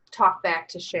talk back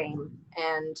to shame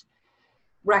and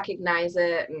recognize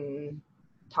it and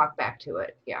talk back to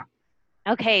it? Yeah.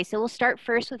 Okay, so we'll start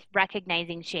first with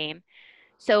recognizing shame.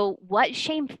 So what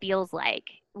shame feels like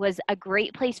was a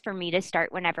great place for me to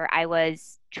start whenever I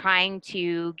was trying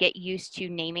to get used to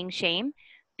naming shame,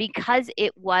 because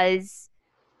it was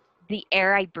the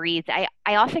air I breathed. I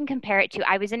often compare it to,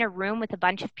 I was in a room with a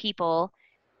bunch of people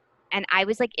and I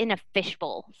was like in a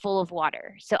fishbowl full of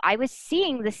water. So I was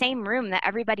seeing the same room that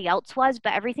everybody else was,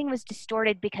 but everything was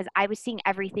distorted because I was seeing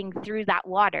everything through that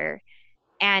water.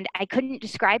 And I couldn't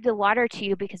describe the water to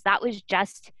you because that was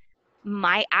just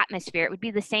my atmosphere. It would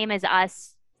be the same as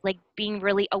us like being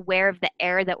really aware of the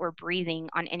air that we're breathing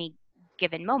on any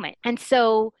given moment. And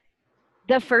so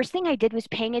the first thing I did was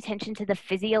paying attention to the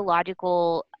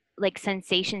physiological like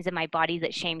sensations in my body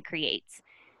that shame creates.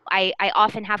 I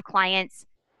often have clients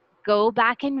go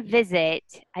back and visit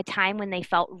a time when they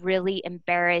felt really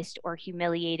embarrassed or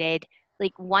humiliated,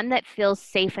 like one that feels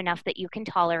safe enough that you can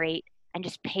tolerate, and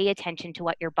just pay attention to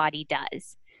what your body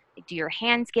does. Like, do your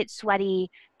hands get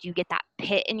sweaty? Do you get that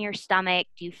pit in your stomach?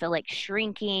 Do you feel like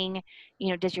shrinking?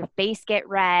 Does your face get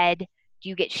red? Do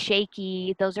you get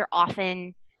shaky? Those are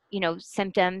often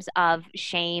symptoms of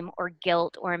shame or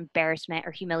guilt or embarrassment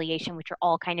or humiliation, which are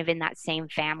all kind of in that same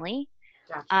family.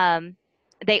 Gotcha.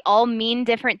 They all mean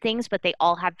different things, but they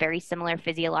all have very similar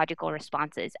physiological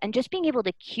responses. And just being able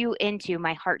to cue into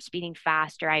my heart's beating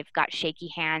fast, or I've got shaky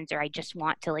hands, or I just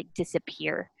want to like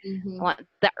disappear. Mm-hmm. I want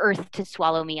the earth to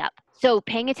swallow me up. So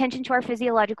paying attention to our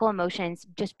physiological emotions,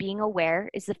 just being aware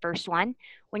is the first one.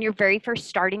 When you're very first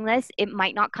starting this, it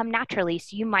might not come naturally.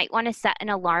 So you might want to set an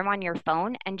alarm on your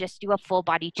phone and just do a full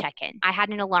body check-in. I had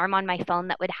an alarm on my phone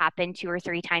that would happen 2 or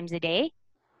 3 times a day.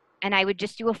 And I would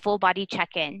just do a full body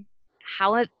check-in.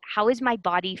 How is my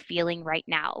body feeling right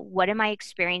now? What am I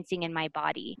experiencing in my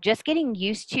body? Just getting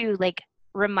used to like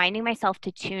reminding myself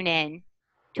to tune in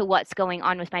to what's going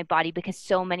on with my body, because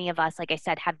so many of us, like I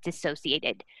said, have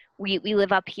dissociated. We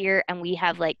live up here and we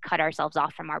have like cut ourselves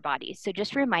off from our bodies. So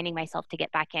just reminding myself to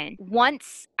get back in.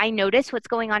 Once I notice what's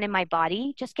going on in my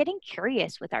body, just getting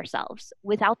curious with ourselves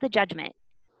without the judgment.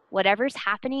 Whatever's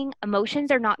happening,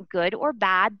 emotions are not good or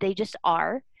bad. They just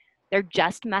are. They're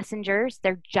just messengers.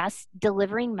 They're just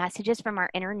delivering messages from our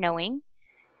inner knowing.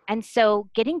 And so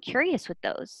getting curious with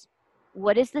those.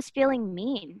 What does this feeling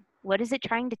mean? What is it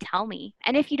trying to tell me?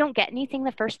 And if you don't get anything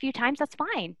the first few times, that's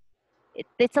fine.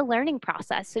 It's a learning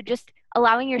process. So just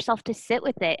allowing yourself to sit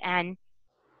with it and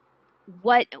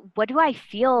what do I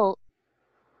feel?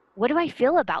 What do I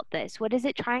feel about this? What is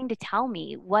it trying to tell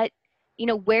me?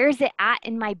 Where is it at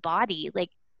in my body? Like,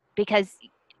 because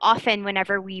often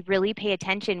whenever we really pay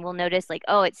attention, we'll notice like,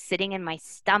 oh, it's sitting in my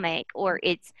stomach, or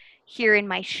it's here in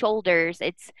my shoulders.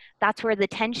 That's where the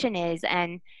tension is.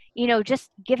 And, just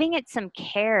giving it some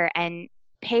care and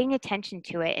paying attention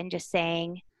to it and just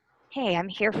saying, hey, I'm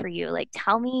here for you. Like,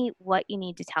 tell me what you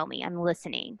need to tell me. I'm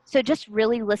listening. So just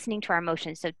really listening to our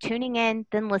emotions. So tuning in,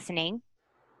 then listening.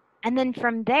 And then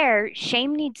from there,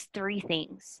 shame needs 3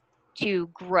 things to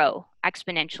grow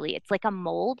exponentially. It's like a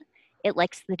mold. It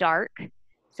likes the dark.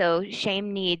 So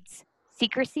shame needs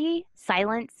secrecy,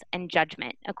 silence, and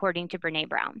judgment, according to Brené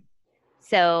Brown.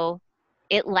 So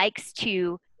it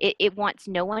wants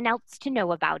no one else to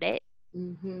know about it.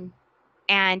 Mm-hmm.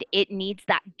 And it needs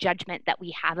that judgment that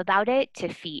we have about it to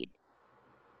feed.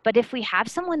 But if we have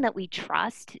someone that we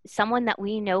trust, someone that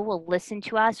we know will listen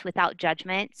to us without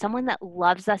judgment, someone that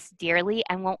loves us dearly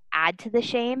and won't add to the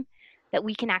shame, that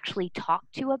we can actually talk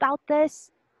to about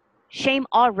this, shame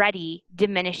already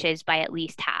diminishes by at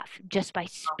least half just by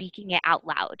speaking it out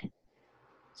loud.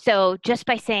 So just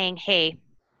by saying, hey,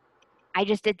 I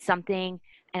just did something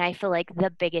and I feel like the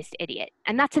biggest idiot.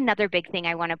 And that's another big thing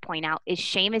I want to point out is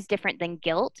shame is different than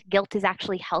guilt. Guilt is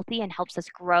actually healthy and helps us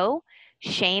grow.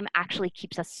 Shame actually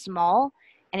keeps us small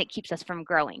and it keeps us from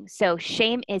growing. So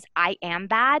shame is I am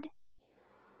bad.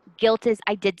 Guilt is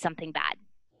I did something bad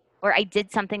or I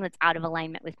did something that's out of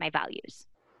alignment with my values.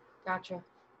 Gotcha.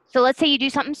 So let's say you do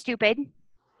something stupid.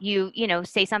 You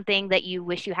say something that you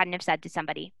wish you hadn't have said to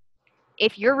somebody.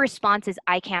 If your response is,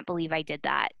 I can't believe I did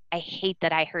that. I hate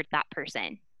that I hurt that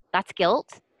person. That's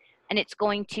guilt. And it's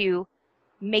going to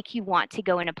make you want to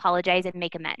go and apologize and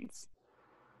make amends.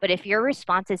 But if your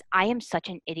response is, I am such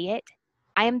an idiot.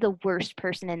 I am the worst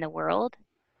person in the world.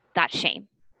 That's shame.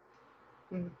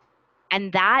 Mm.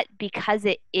 And that, because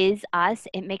it is us,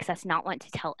 it makes us not want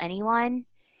to tell anyone.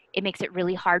 It makes it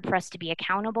really hard for us to be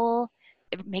accountable.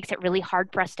 It makes it really hard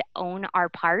for us to own our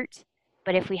part.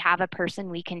 But if we have a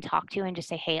person we can talk to and just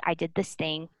say, hey, I did this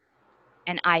thing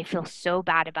and I feel so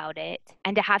bad about it.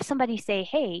 And to have somebody say,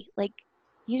 hey, like,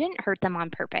 you didn't hurt them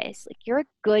on purpose. Like, you're a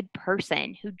good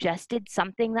person who just did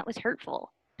something that was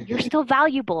hurtful. You're still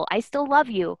valuable. I still love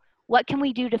you. What can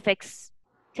we do to fix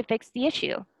the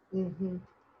issue? Mm-hmm.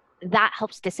 That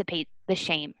helps dissipate the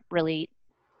shame really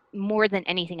more than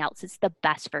anything else. It's the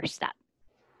best first step.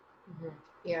 Mm-hmm.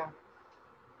 Yeah.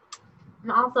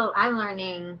 And also, I'm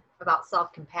learning about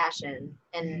self-compassion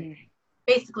and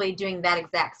basically doing that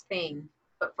exact thing,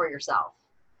 but for yourself.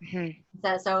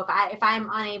 Mm-hmm. So if I'm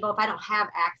unable, if I don't have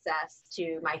access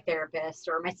to my therapist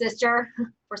or my sister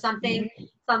or something,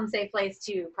 some safe place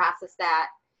to process that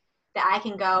I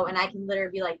can go and I can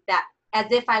literally be like that,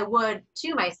 as if I would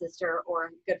to my sister or a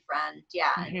good friend.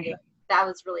 Yeah, Mm-hmm. that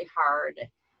was really hard.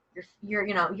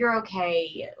 You're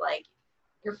okay. Like,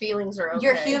 your feelings are okay.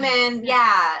 You're human.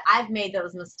 Yeah, I've made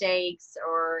those mistakes,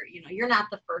 or you're not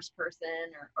the first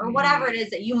person, or whatever it is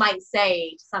that you might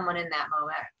say to someone in that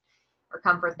moment, or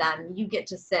comfort them. You get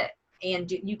to sit and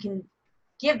you can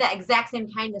give that exact same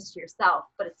kindness to yourself.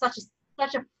 But it's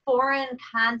such a foreign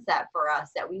concept for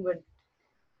us that we would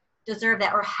deserve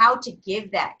that, or how to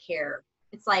give that care.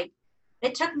 It's like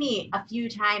it took me a few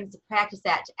times to practice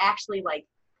that, to actually like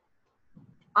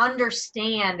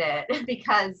understand it,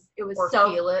 because it was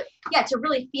feel it. Yeah, to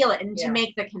really feel it and to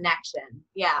make the connection.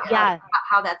 Yeah.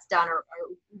 How that's done, or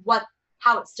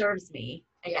how it serves me,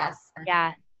 I guess.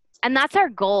 Yeah. And that's our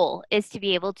goal, is to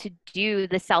be able to do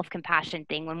the self-compassion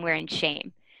thing when we're in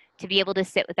shame, to be able to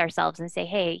sit with ourselves and say,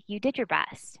 hey, you did your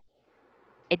best.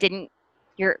 It didn't,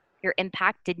 your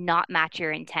impact did not match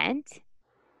your intent,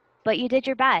 but you did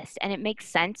your best. And it makes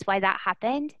sense why that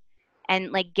happened.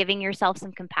 And like giving yourself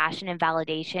some compassion and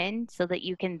validation so that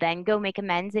you can then go make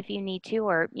amends if you need to,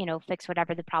 or, fix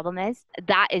whatever the problem is.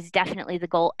 That is definitely the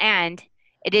goal. And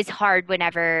it is hard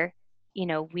whenever,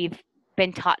 we've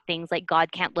been taught things like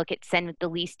God can't look at sin with the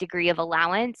least degree of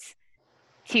allowance,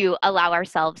 to allow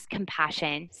ourselves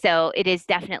compassion. So it is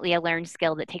definitely a learned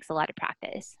skill that takes a lot of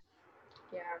practice.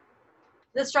 Yeah.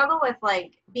 The struggle with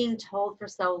like being told for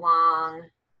so long,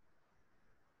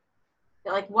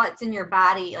 like what's in your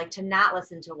body, like to not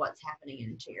listen to what's happening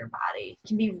into your body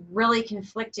can be really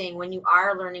conflicting when you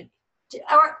are learning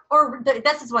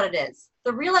this is what it is.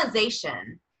 The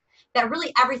realization that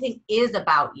really everything is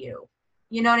about you.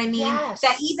 You know what I mean? Yes.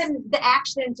 That even the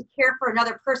action to care for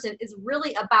another person is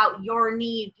really about your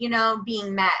need,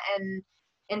 being met,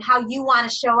 and how you want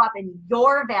to show up in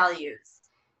your values.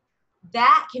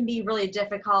 That can be really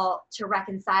difficult to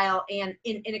reconcile and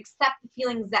accept the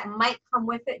feelings that might come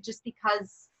with it just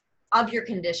because of your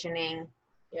conditioning.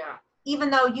 Yeah. Even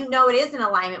though it is in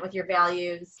alignment with your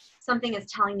values, something is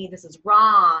telling me this is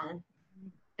wrong.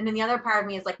 And then the other part of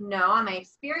me is like, no, on my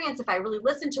experience, if I really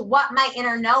listen to what my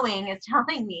inner knowing is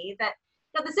telling me, that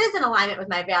this is in alignment with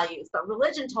my values, but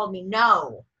religion told me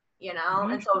no,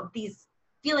 and so these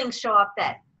feelings show up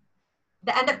that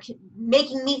end up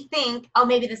making me think, oh,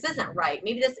 maybe this isn't right.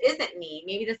 Maybe this isn't me.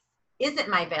 Maybe this isn't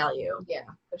my value. Yeah,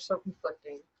 they're so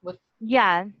conflicting.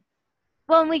 Yeah.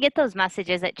 Well, and we get those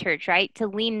messages at church, right? To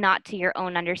lean not to your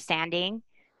own understanding,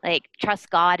 like trust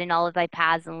God in all of thy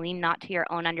paths and lean not to your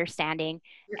own understanding.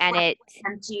 And it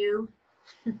tempt you.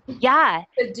 Yeah.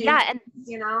 To do, yeah. And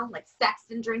like sex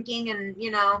and drinking, and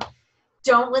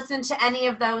don't listen to any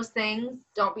of those things.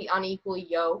 Don't be unequally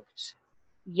yoked.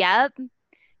 Yep.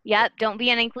 Yep. Don't be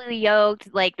unequally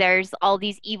yoked. Like there's all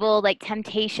these evil like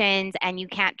temptations and you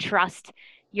can't trust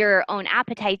your own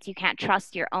appetites. You can't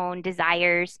trust your own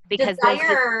desires because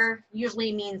desire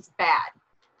usually means bad.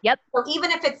 Yep. So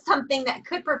even if it's something that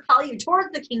could propel you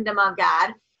towards the kingdom of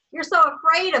God, you're so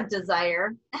afraid of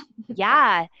desire.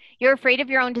 Yeah. You're afraid of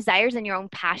your own desires and your own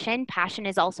passion. Passion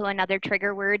is also another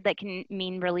trigger word that can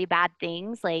mean really bad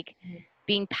things. Like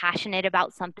being passionate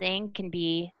about something can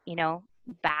be,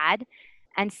 bad.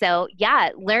 And so,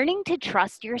 yeah, learning to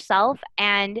trust yourself.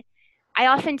 And I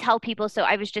often tell people, so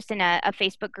I was just in a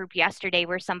Facebook group yesterday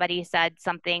where somebody said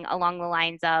something along the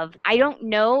lines of, I don't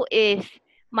know if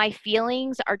my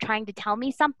feelings are trying to tell me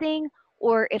something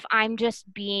or if I'm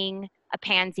just being a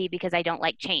pansy because I don't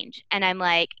like change. And I'm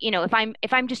like,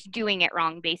 if I'm just doing it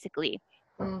wrong, basically.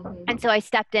 Mm-hmm. And so I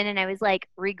stepped in and I was like,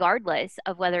 regardless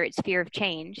of whether it's fear of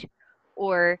change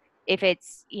or if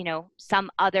it's, some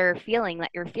other feeling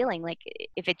that you're feeling, like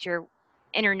if it's your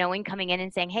inner knowing coming in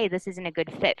and saying, hey, this isn't a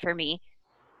good fit for me,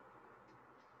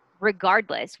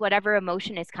 regardless, whatever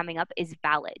emotion is coming up is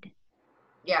valid.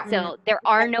 Yeah. So there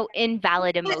are no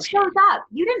invalid emotions. It shows up.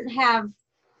 You didn't have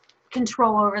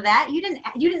control over that. You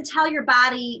didn't tell your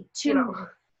body to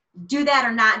do that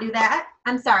or not do that.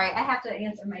 I'm sorry. I have to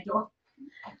answer my door.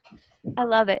 I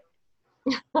love it.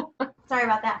 Sorry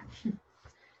about that.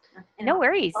 No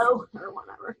worries. Oh, or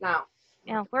whatever.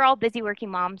 No. We're all busy working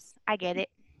moms. I get it.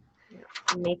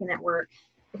 I'm making it work.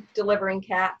 Delivering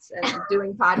cats and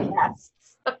doing podcasts.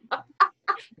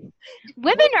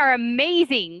 Women are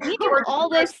amazing. We do all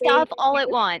this stuff all at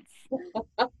once.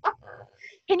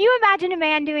 Can you imagine a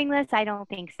man doing this? I don't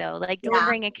think so. Like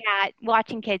delivering a cat,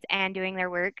 watching kids, and doing their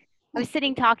work. I was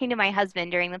sitting talking to my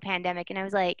husband during the pandemic, and I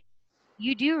was like,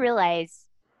 you do realize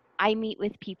I meet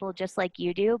with people just like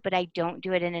you do, but I don't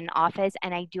do it in an office,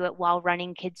 and I do it while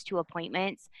running kids to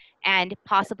appointments and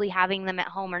possibly having them at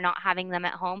home or not having them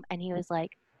at home. And he was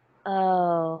like,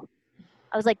 oh.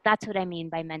 I was like, that's what I mean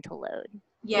by mental load.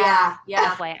 Yeah.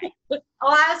 FYI.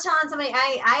 I was telling somebody,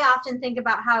 I often think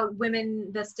about how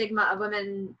the stigma of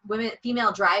women,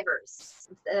 female drivers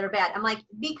that are bad. I'm like,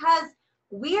 because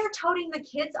we are toting the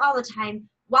kids all the time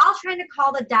while trying to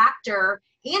call the doctor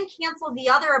and cancel the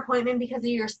other appointment because of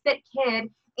your sick kid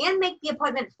and make the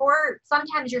appointment for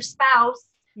sometimes your spouse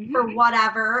for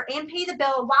whatever and pay the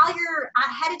bill while you're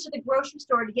headed to the grocery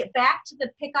store to get back to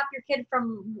pick up your kid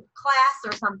from class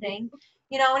or something.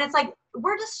 And it's like,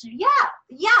 we're just, we are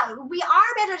bad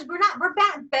drivers. We're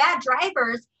bad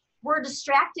drivers. We're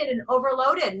distracted and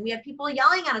overloaded. And we have people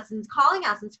yelling at us and calling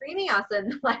us and screaming at us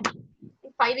and like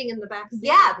fighting in the back seat.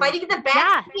 Yeah, fighting in the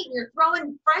back seat. And you're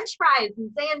throwing French fries and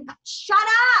saying, shut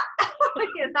up. Like,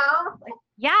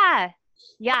 yeah.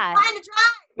 I'm trying to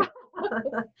drive.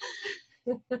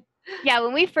 Yeah,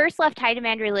 when we first left High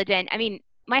Demand Religion, I mean,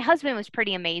 my husband was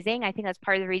pretty amazing. I think that's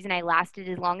part of the reason I lasted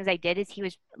as long as I did is he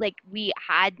was like, we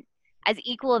had as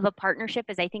equal of a partnership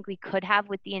as I think we could have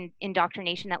with the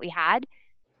indoctrination that we had.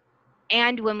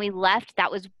 And when we left,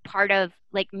 that was part of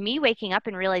like me waking up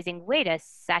and realizing, wait a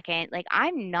second, like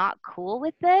I'm not cool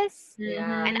with this.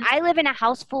 Yeah. And I live in a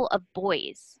house full of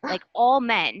boys, like all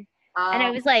men. And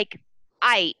I was like,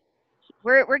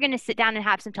 we're going to sit down and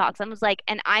have some talks. I was like,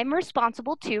 and I'm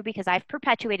responsible too, because I've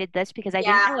perpetuated this because I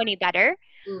didn't know any better.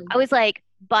 I was like,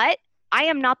 but I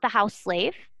am not the house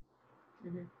slave.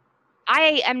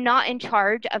 I am not in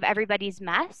charge of everybody's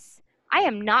mess. I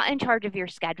am not in charge of your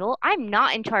schedule. I'm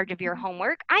not in charge of your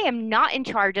homework. I am not in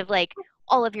charge of like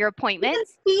all of your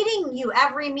appointments. Even feeding you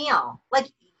every meal. Like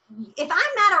if I'm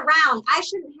not around, I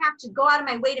shouldn't have to go out of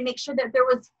my way to make sure that there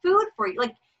was food for you.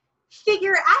 Like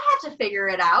I have to figure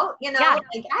it out, like I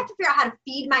have to figure out how to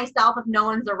feed myself if no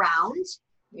one's around.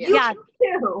 Yeah.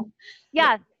 You too.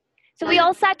 Yeah. So we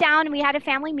all sat down and we had a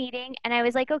family meeting and I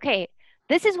was like, okay,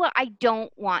 this is what I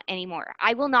don't want anymore.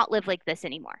 I will not live like this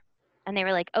anymore. And they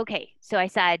were like, okay. So I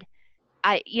said,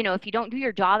 if you don't do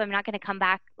your job, I'm not going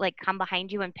to come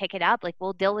behind you and pick it up. Like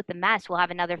we'll deal with the mess. We'll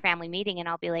have another family meeting and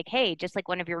I'll be like, hey, just like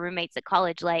one of your roommates at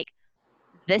college, like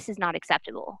this is not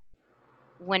acceptable.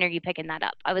 When are you picking that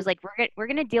up? I was like, we're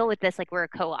going to deal with this like we're a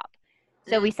co-op.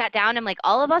 So we sat down and like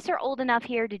all of us are old enough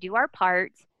here to do our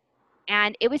part.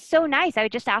 And it was so nice. I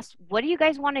just asked, what do you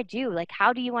guys want to do? Like,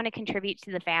 how do you want to contribute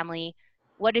to the family?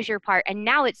 What is your part? And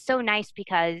now it's so nice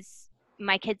because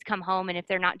my kids come home and if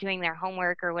they're not doing their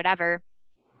homework or whatever.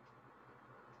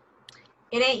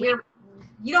 It ain't you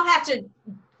don't have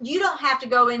to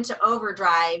go into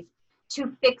overdrive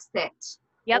to fix it.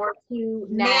 Yep. Or to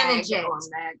manage it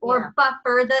or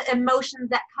buffer the emotions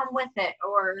that come with it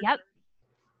or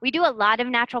we do a lot of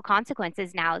natural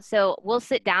consequences now. So we'll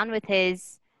sit down with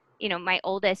his my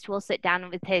oldest will sit down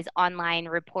with his online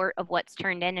report of what's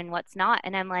turned in and what's not.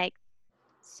 And I'm like,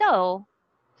 so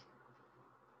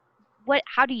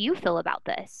how do you feel about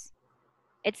this?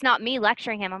 It's not me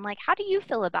lecturing him. I'm like, how do you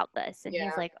feel about this? And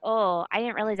he's like, oh, I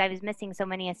didn't realize I was missing so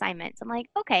many assignments. I'm like,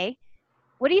 okay,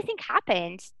 what do you think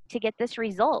happened to get this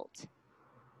result?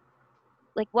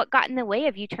 Like, what got in the way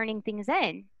of you turning things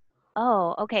in?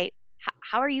 Oh, okay.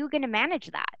 How are you going to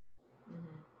manage that?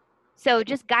 So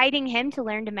just guiding him to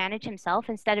learn to manage himself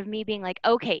instead of me being like,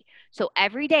 okay, so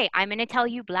every day I'm going to tell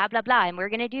you blah, blah, blah, and we're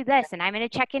going to do this, and I'm going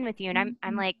to check in with you. And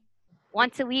I'm like,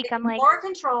 once a week, I'm like. More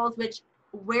controls, which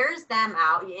wears them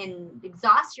out and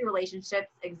exhausts your relationships,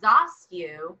 exhausts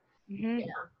you. Mm-hmm.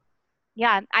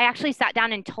 Yeah, I actually sat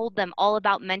down and told them all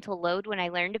about mental load when I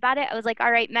learned about it. I was like,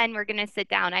 all right, men, we're going to sit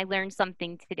down. I learned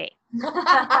something today.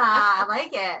 I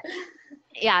like it.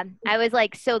 Yeah, I was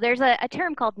like, so there's a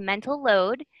term called mental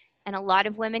load, and a lot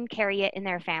of women carry it in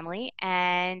their family.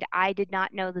 And I did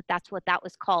not know that that's what that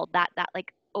was called, that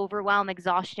like overwhelm,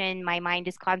 exhaustion, my mind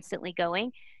is constantly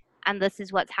going. And this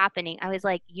is what's happening. I was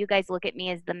like, you guys look at me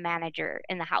as the manager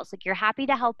in the house. Like, you're happy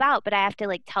to help out, but I have to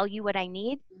like tell you what I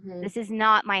need. Mm-hmm. This is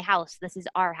not my house. This is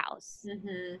our house.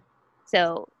 Mm-hmm.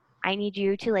 So I need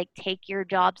you to like take your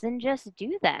jobs and just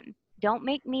do them. Don't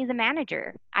make me the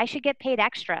manager. I should get paid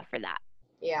extra for that.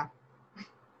 Yeah.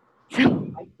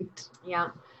 Yeah.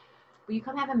 Will you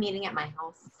come have a meeting at my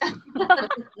house?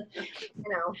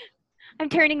 I'm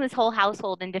turning this whole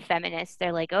household into feminists.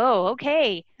 They're like, oh,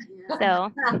 okay. Yeah.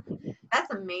 So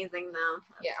that's amazing though.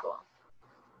 That's cool.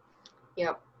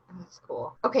 Yep. That's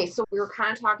cool. Okay, so we were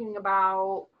talking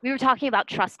about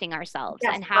trusting ourselves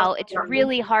and how it's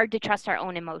really hard to trust our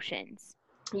own emotions.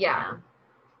 Yeah.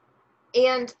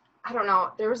 And I don't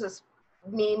know, there was this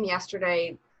meme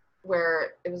yesterday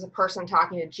where it was a person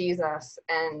talking to Jesus,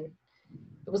 and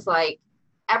it was like,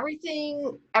 every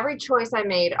choice I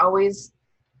made always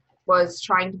was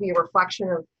trying to be a reflection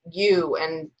of you,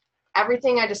 and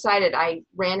everything I decided, I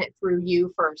ran it through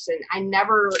you first, and I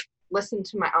never listened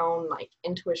to my own like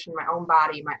intuition, my own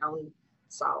body, my own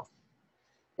self.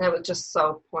 And it was just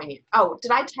so poignant. Oh,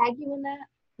 did I tag you in that?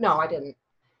 No, I didn't.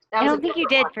 I don't think you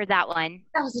did for that one.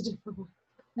 That was a different one.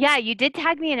 Yeah, you did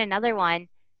tag me in another one.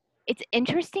 It's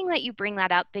interesting that you bring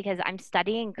that up because I'm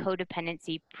studying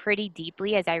codependency pretty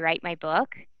deeply as I write my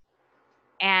book.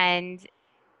 And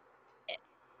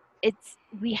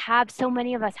so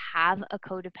many of us have a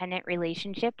codependent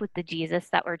relationship with the Jesus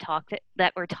that we're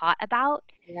taught about.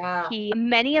 Yeah.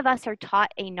 Many of us are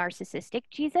taught a narcissistic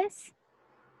Jesus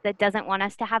that doesn't want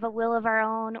us to have a will of our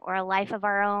own or a life of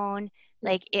our own.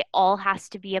 Like, it all has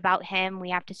to be about him. We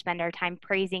have to spend our time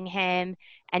praising him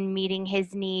and meeting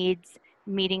his needs,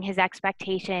 meeting his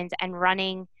expectations, and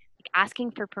running, like,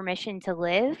 asking for permission to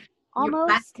live almost. You're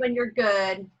blessed when you're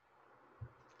good,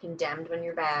 condemned when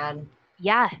you're bad.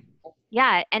 Yeah.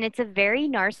 Yeah. And it's a very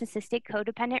narcissistic,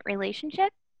 codependent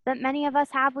relationship that many of us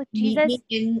have with Jesus.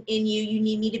 In you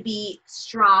need me to be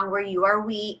strong where you are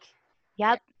weak.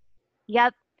 Yep.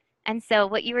 And so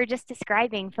what you were just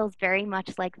describing feels very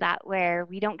much like that, where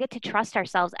we don't get to trust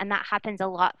ourselves. And that happens a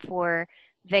lot for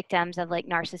victims of like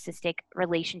narcissistic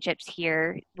relationships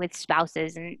here with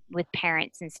spouses and with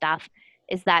parents and stuff,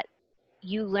 is that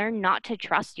you learn not to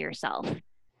trust yourself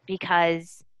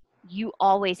because you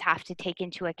always have to take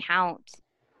into account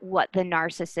what the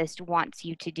narcissist wants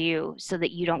you to do so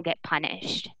that you don't get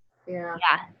punished. Yeah.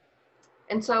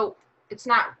 And so it's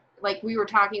not like we were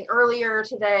talking earlier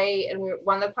today, and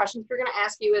one of the questions we're going to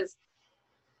ask you is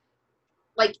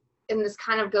like, and this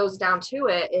kind of goes down to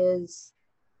it, is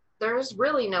there's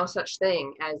really no such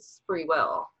thing as free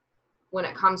will when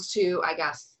it comes to, I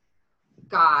guess,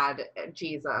 God,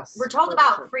 Jesus. We're told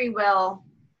about free will,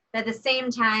 but at the same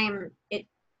time,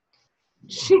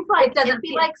 she's like, it'd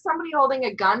be like somebody holding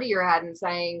a gun to your head and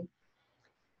saying,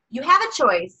 you have a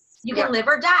choice. You can live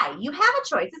or die. You have a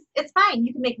choice. It's fine.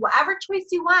 You can make whatever choice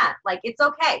you want. Like, it's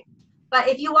okay. But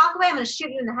if you walk away, I'm going to shoot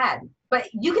you in the head. But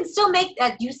you can still make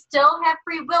that. You still have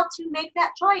free will to make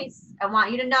that choice. I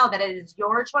want you to know that it is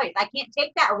your choice. I can't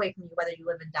take that away from you, whether you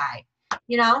live and die.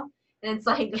 And it's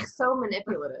like, it's so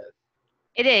manipulative.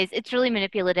 It is. It's really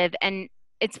manipulative. And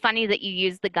it's funny that you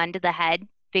use the gun to the head,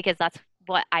 because that's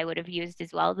what I would have used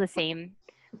as well. The same.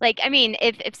 Like, I mean,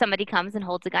 if somebody comes and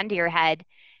holds a gun to your head,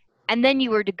 and then you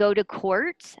were to go to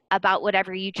court about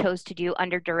whatever you chose to do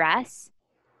under duress,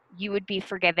 you would be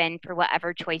forgiven for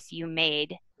whatever choice you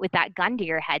made with that gun to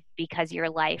your head because your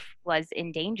life was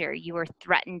in danger. You were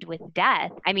threatened with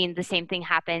death. I mean, the same thing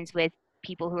happens with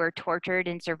people who are tortured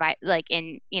and survive, like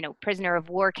in, prisoner of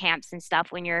war camps and stuff.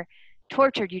 When you're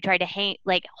tortured, you try to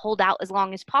hold out as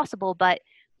long as possible, but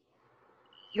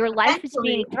your life is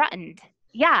being threatened.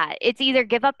 Yeah, it's either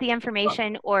give up the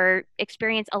information or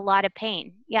experience a lot of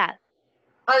pain. Yeah.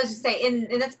 I was just saying,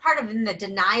 and that's part of in the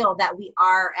denial that we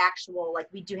are actual, like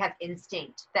we do have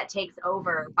instinct that takes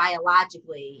over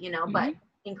biologically, you know, but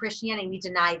in Christianity, we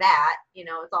deny that, you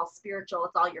know, it's all spiritual,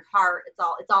 it's all your heart,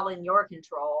 it's all in your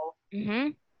control.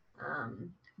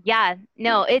 Yeah,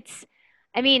 no,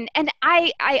 I mean, and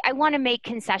I want to make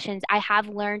concessions. I have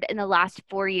learned in the last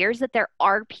 4 years that there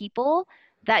are people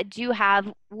that do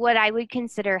have what I would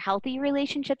consider healthy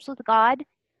relationships with God.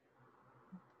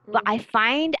 But I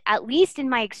find, at least in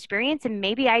my experience, and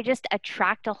maybe I just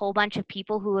attract a whole bunch of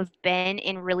people who have been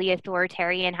in really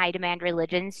authoritarian, high demand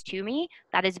religions to me.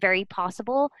 That is very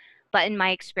possible. But in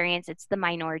my experience, it's the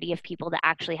minority of people that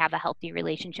actually have a healthy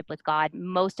relationship with God.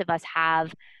 Most of us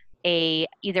have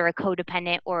either a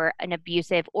codependent or an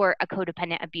abusive or a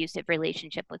codependent abusive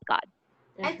relationship with God.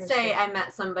 I'd say I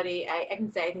met somebody, I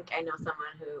can say I think I know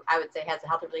someone who I would say has a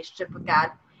healthy relationship with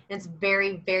God. And it's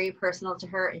very, very personal to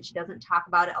her, and she doesn't talk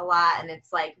about it a lot, and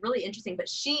it's like really interesting. But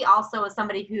she also is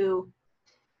somebody who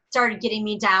started getting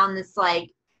me down this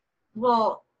like,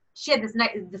 well, she had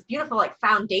this beautiful like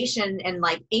foundation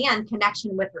and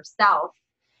connection with herself.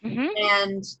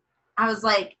 And I was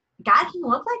like, God can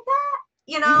look like that,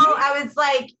 you know. I was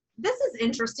like, this is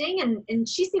interesting, and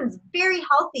she seems very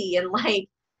healthy and like,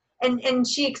 and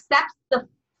she accepts the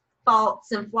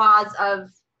faults and flaws of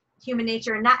human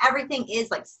nature, and not everything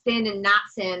is like sin and not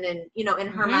sin, and you know, in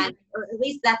her mind, or at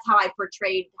least that's how I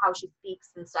portrayed how she speaks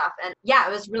and stuff. And yeah,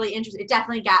 it was really interesting. It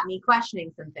definitely got me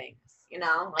questioning some things, you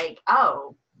know, like,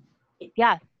 oh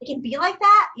yeah, it can be like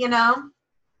that, you know.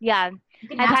 Yeah,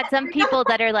 I've had some people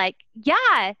that are like,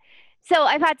 yeah. So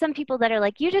I've had some people that are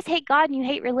like, you just hate God and you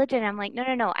hate religion. I'm like,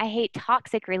 no. I hate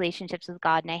toxic relationships with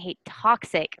God and I hate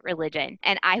toxic religion.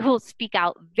 And I will speak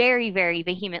out very, very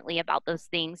vehemently about those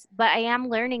things. But I am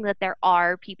learning that there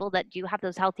are people that do have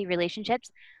those healthy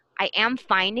relationships. I am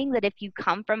finding that if you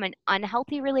come from an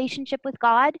unhealthy relationship with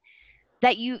God,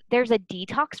 that there's a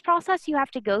detox process you have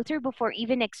to go through before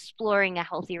even exploring a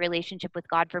healthy relationship with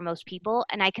God for most people.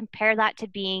 And I compare that to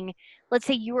being, let's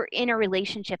say you were in a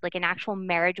relationship, like an actual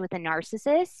marriage with a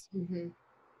narcissist.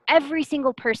 Every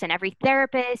single person, every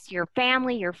therapist, your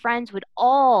family, your friends would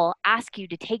all ask you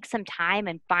to take some time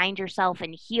and find yourself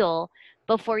and heal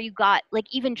before you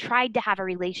even tried to have a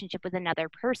relationship with another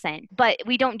person. But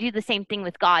we don't do the same thing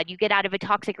with God. You get out of a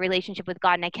toxic relationship with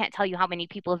God, and I can't tell you how many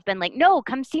people have been like, no,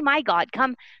 come see my God,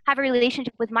 come have a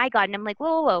relationship with my God. And I'm like,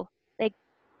 whoa. Like,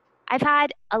 I've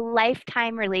had a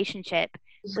lifetime relationship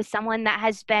with someone that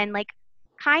has been like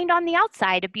kind on the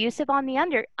outside, abusive on the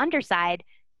underside.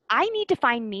 I need to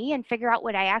find me and figure out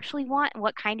what I actually want and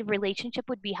what kind of relationship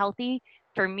would be healthy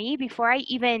for me before I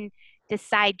even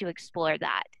decide to explore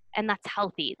that. And that's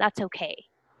healthy. That's okay.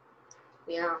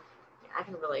 Yeah, I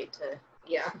can relate to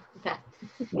that.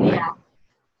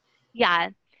 Yeah.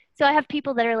 So I have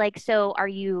people that are like, so are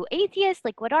you atheist?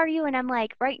 Like, what are you? And I'm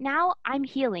like, right now I'm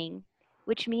healing,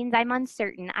 which means I'm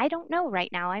uncertain. I don't know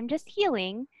right now. I'm just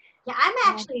healing. Yeah, I'm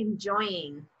actually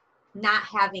enjoying not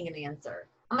having an answer.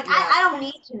 I'm like, I don't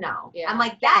need to know. I'm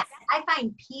like, I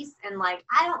find peace in like,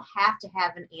 I don't have to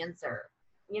have an answer,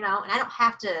 you know, and I don't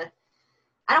have to answer.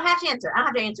 I don't have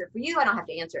to answer it for you. I don't have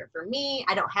to answer it for me.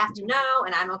 I don't have to know,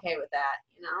 and I'm okay with that,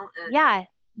 you know? And yeah.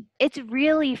 It's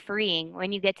really freeing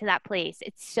when you get to that place.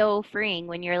 It's so freeing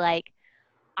when you're like,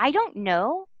 I don't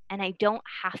know, and I don't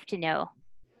have to know,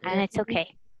 and it's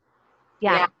okay.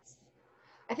 Yeah.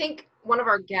 I think one of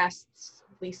our guests,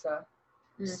 Lisa,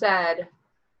 said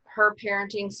her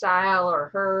parenting style or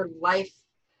her life,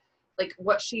 like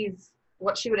what she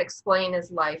would explain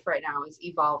as life right now is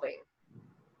evolving.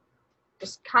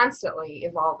 Just constantly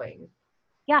evolving.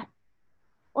 Yeah.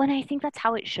 Well, and I think that's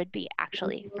how it should be,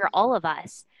 actually, for all of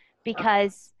us,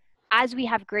 because as we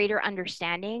have greater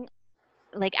understanding,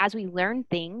 like as we learn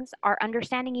things, our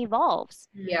understanding evolves.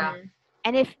 Yeah.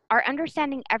 And if our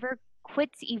understanding ever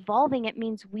quits evolving, it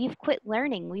means we've quit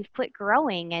learning, we've quit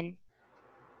growing. And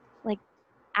like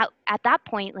at that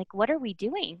point, like, what are we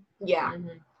doing? Yeah.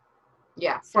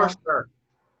 Yeah, for sure.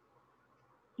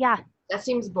 Yeah. That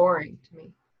seems boring to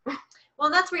me. Well,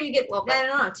 that's where you get, I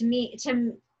don't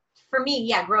know, for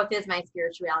me, growth is my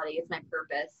spirituality. It's my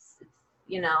purpose. It's,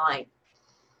 you know, like,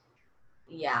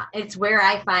 it's where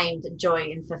I find joy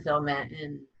and fulfillment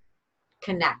and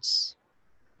connect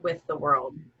with the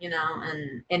world, you know,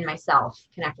 and in myself,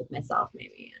 connect with myself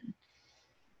maybe.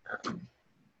 And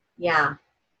yeah.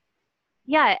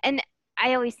 And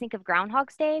I always think of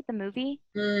Groundhog's Day, the movie.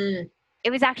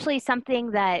 It was actually something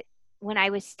that when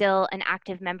I was still an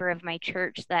active member of my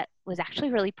church that was actually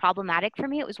really problematic for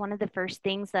me. It was one of the first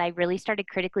things that I really started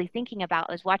critically thinking about.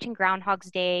 I was watching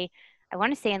Groundhog's Day, I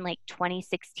want to say in like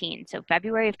 2016. So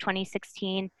February of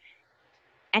 2016.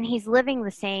 And he's living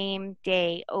the same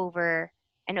day over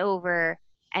and over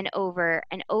and over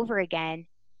and over again.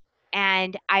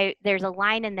 And there's a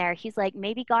line in there. He's like,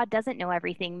 maybe God doesn't know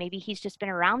everything. Maybe he's just been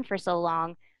around for so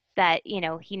long that,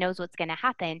 he knows what's going to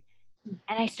happen.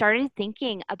 And I started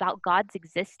thinking about God's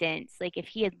existence. Like if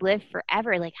he had lived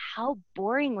forever, like how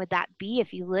boring would that be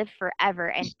if you lived forever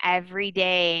and every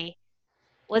day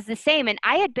was the same? And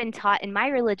I had been taught in my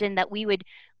religion that we would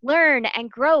learn and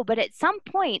grow. But at some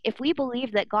point, if we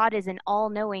believe that God is an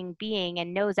all-knowing being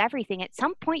and knows everything, at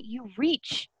some point you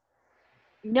reach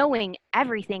knowing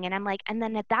everything. And I'm like, and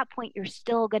then at that point, you're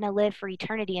still going to live for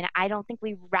eternity. And I don't think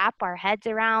we wrap our heads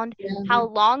around how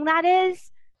long that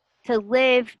is to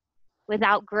live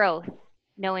without growth,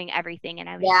 knowing everything. And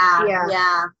I was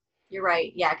yeah, you're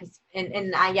right. Yeah, because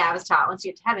I was taught once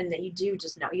you get to heaven that you do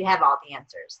just know you have all the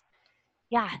answers.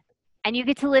 Yeah, and you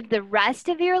get to live the rest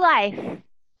of your life.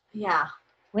 Yeah,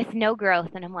 with no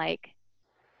growth. And I'm like,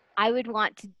 I would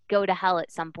want to go to hell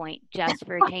at some point just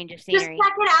for a change of scenery. Just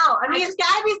check it out. I mean, it's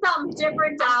got to be something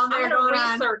different down there going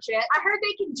on. Research it. I heard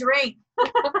they can drink.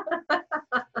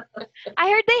 I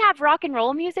heard they have rock and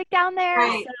roll music down there.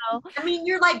 Right. So I mean,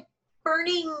 you're like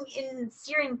burning in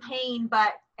searing pain,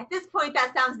 but at this point,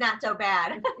 that sounds not so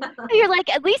bad. you're like,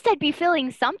 at least I'd be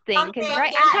feeling something because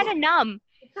right, I'm kind of numb.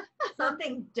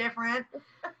 Something different.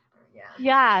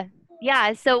 Yeah.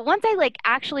 So once I like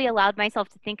actually allowed myself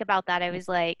to think about that, I was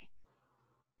like,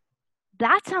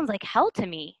 that sounds like hell to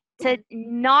me, to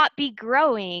not be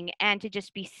growing and to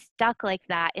just be stuck like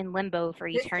that in limbo for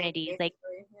eternity. Like,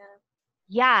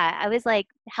 yeah, I was like,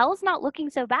 hell's not looking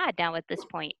so bad now at this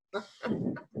point.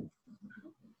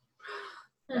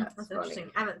 That's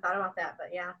interesting. I haven't thought about that, but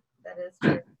yeah, that is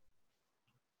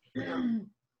true.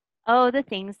 Oh, the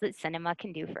things that cinema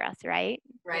can do for us, right?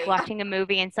 Right. Watching a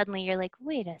movie and suddenly you're like,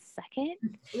 wait a second.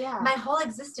 Yeah. My whole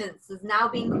existence is now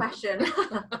being questioned.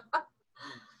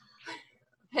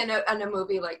 And a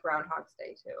movie like Groundhog's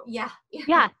Day too. Yeah.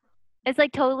 Yeah. It's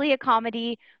like totally a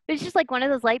comedy, but it's just like one of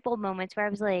those light bulb moments where I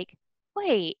was like,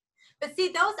 wait. But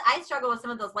see, I struggle with some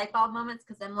of those light bulb moments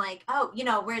because I'm like, oh,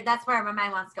 that's where my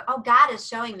mind wants to go. Oh, God is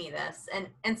showing me this.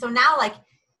 And so now like,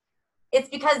 it's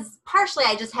because partially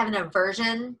I just have an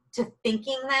aversion to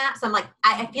thinking that. So I'm like,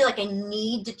 I feel like I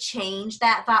need to change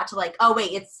that thought to like, oh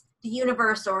wait, it's the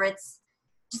universe or it's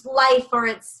just life or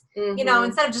it's,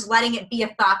 instead of just letting it be a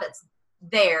thought that's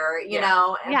there, you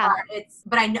know,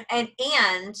 but I know,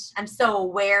 and I'm so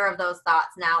aware of those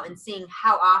thoughts now and seeing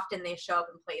how often they show up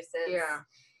in places.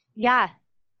 Yeah.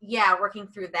 Working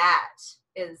through that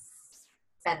is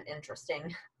been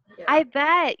interesting. Yeah. I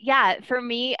bet. Yeah. For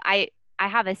me, I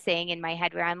have a saying in my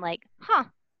head where I'm like,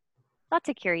 that's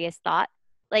a curious thought.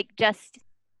 Like just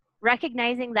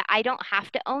recognizing that I don't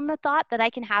have to own the thought, that I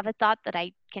can have a thought that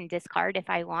I can discard if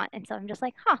I want. And so I'm just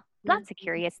like, that's a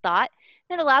curious thought.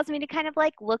 And it allows me to kind of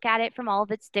like look at it from all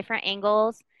of its different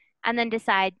angles and then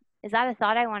decide, is that a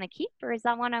thought I want to keep or is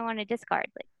that one I want to discard?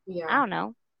 Like, I don't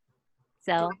know.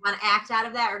 So do I want to act out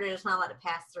of that or do I just want to let it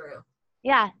pass through?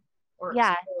 Yeah. Or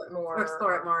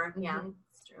explore it more. Mm-hmm. Yeah,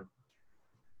 that's true.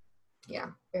 Yeah,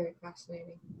 very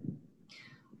fascinating.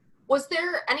 Was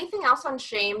there anything else on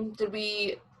shame? Did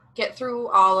we get through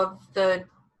all of the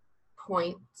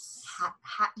points?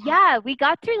 Yeah, we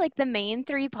got through like the main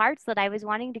 3 parts that I was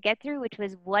wanting to get through, which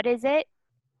was what is it?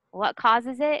 What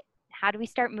causes it? How do we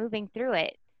start moving through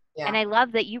it? Yeah. And I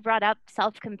love that you brought up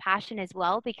self-compassion as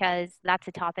well, because that's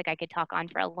a topic I could talk on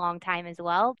for a long time as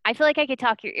well. I feel like I could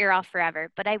talk your ear off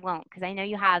forever, but I won't because I know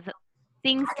you have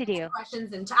things to do.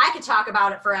 Questions and I could talk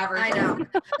about it forever. I know.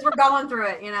 We're going through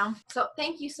it, So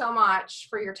thank you so much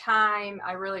for your time.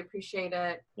 I really appreciate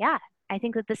it. Yeah, I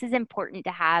think that this is important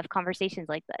to have conversations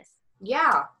like this.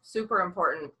 Yeah, super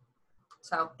important.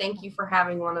 So thank you for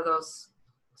having one of those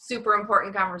super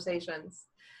important conversations.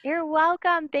 You're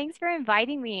welcome. Thanks for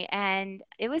inviting me. And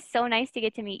it was so nice to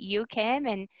get to meet you, Kim,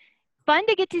 and fun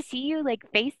to get to see you like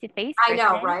face to face. I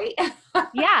know, right?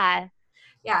 Yeah.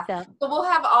 Yeah. So we'll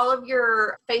have all of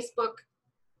your Facebook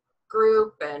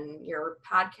group and your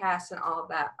podcast and all of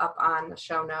that up on the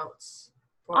show notes.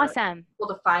 Awesome.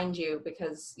 People to find you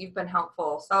because you've been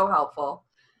helpful, so helpful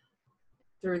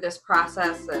through this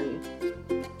process. And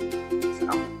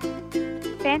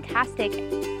so. Fantastic.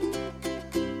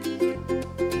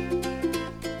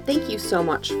 Thank you so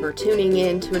much for tuning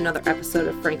in to another episode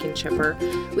of Frank and Chipper.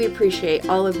 We appreciate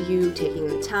all of you taking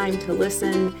the time to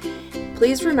listen.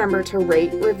 Please remember to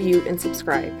rate, review, and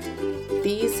subscribe.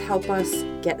 These help us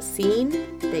get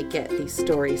seen, they get these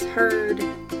stories heard,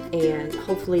 and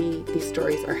hopefully these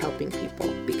stories are helping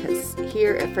people, because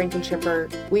here at Frank & Chipper,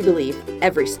 we believe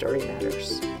every story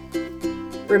matters.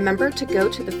 Remember to go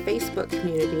to the Facebook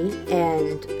community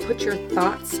and put your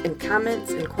thoughts and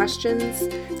comments and questions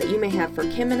that you may have for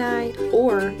Kim and I,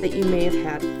 or that you may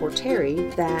have had for Terry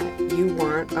that you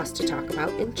want us to talk about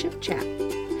in Chip Chat.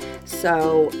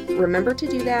 So remember to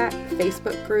do that.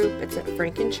 Facebook group, it's at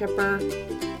Frank & Chipper.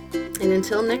 And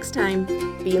until next time,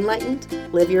 be enlightened,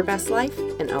 live your best life,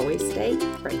 and always stay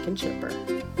Frank &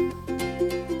 Chipper.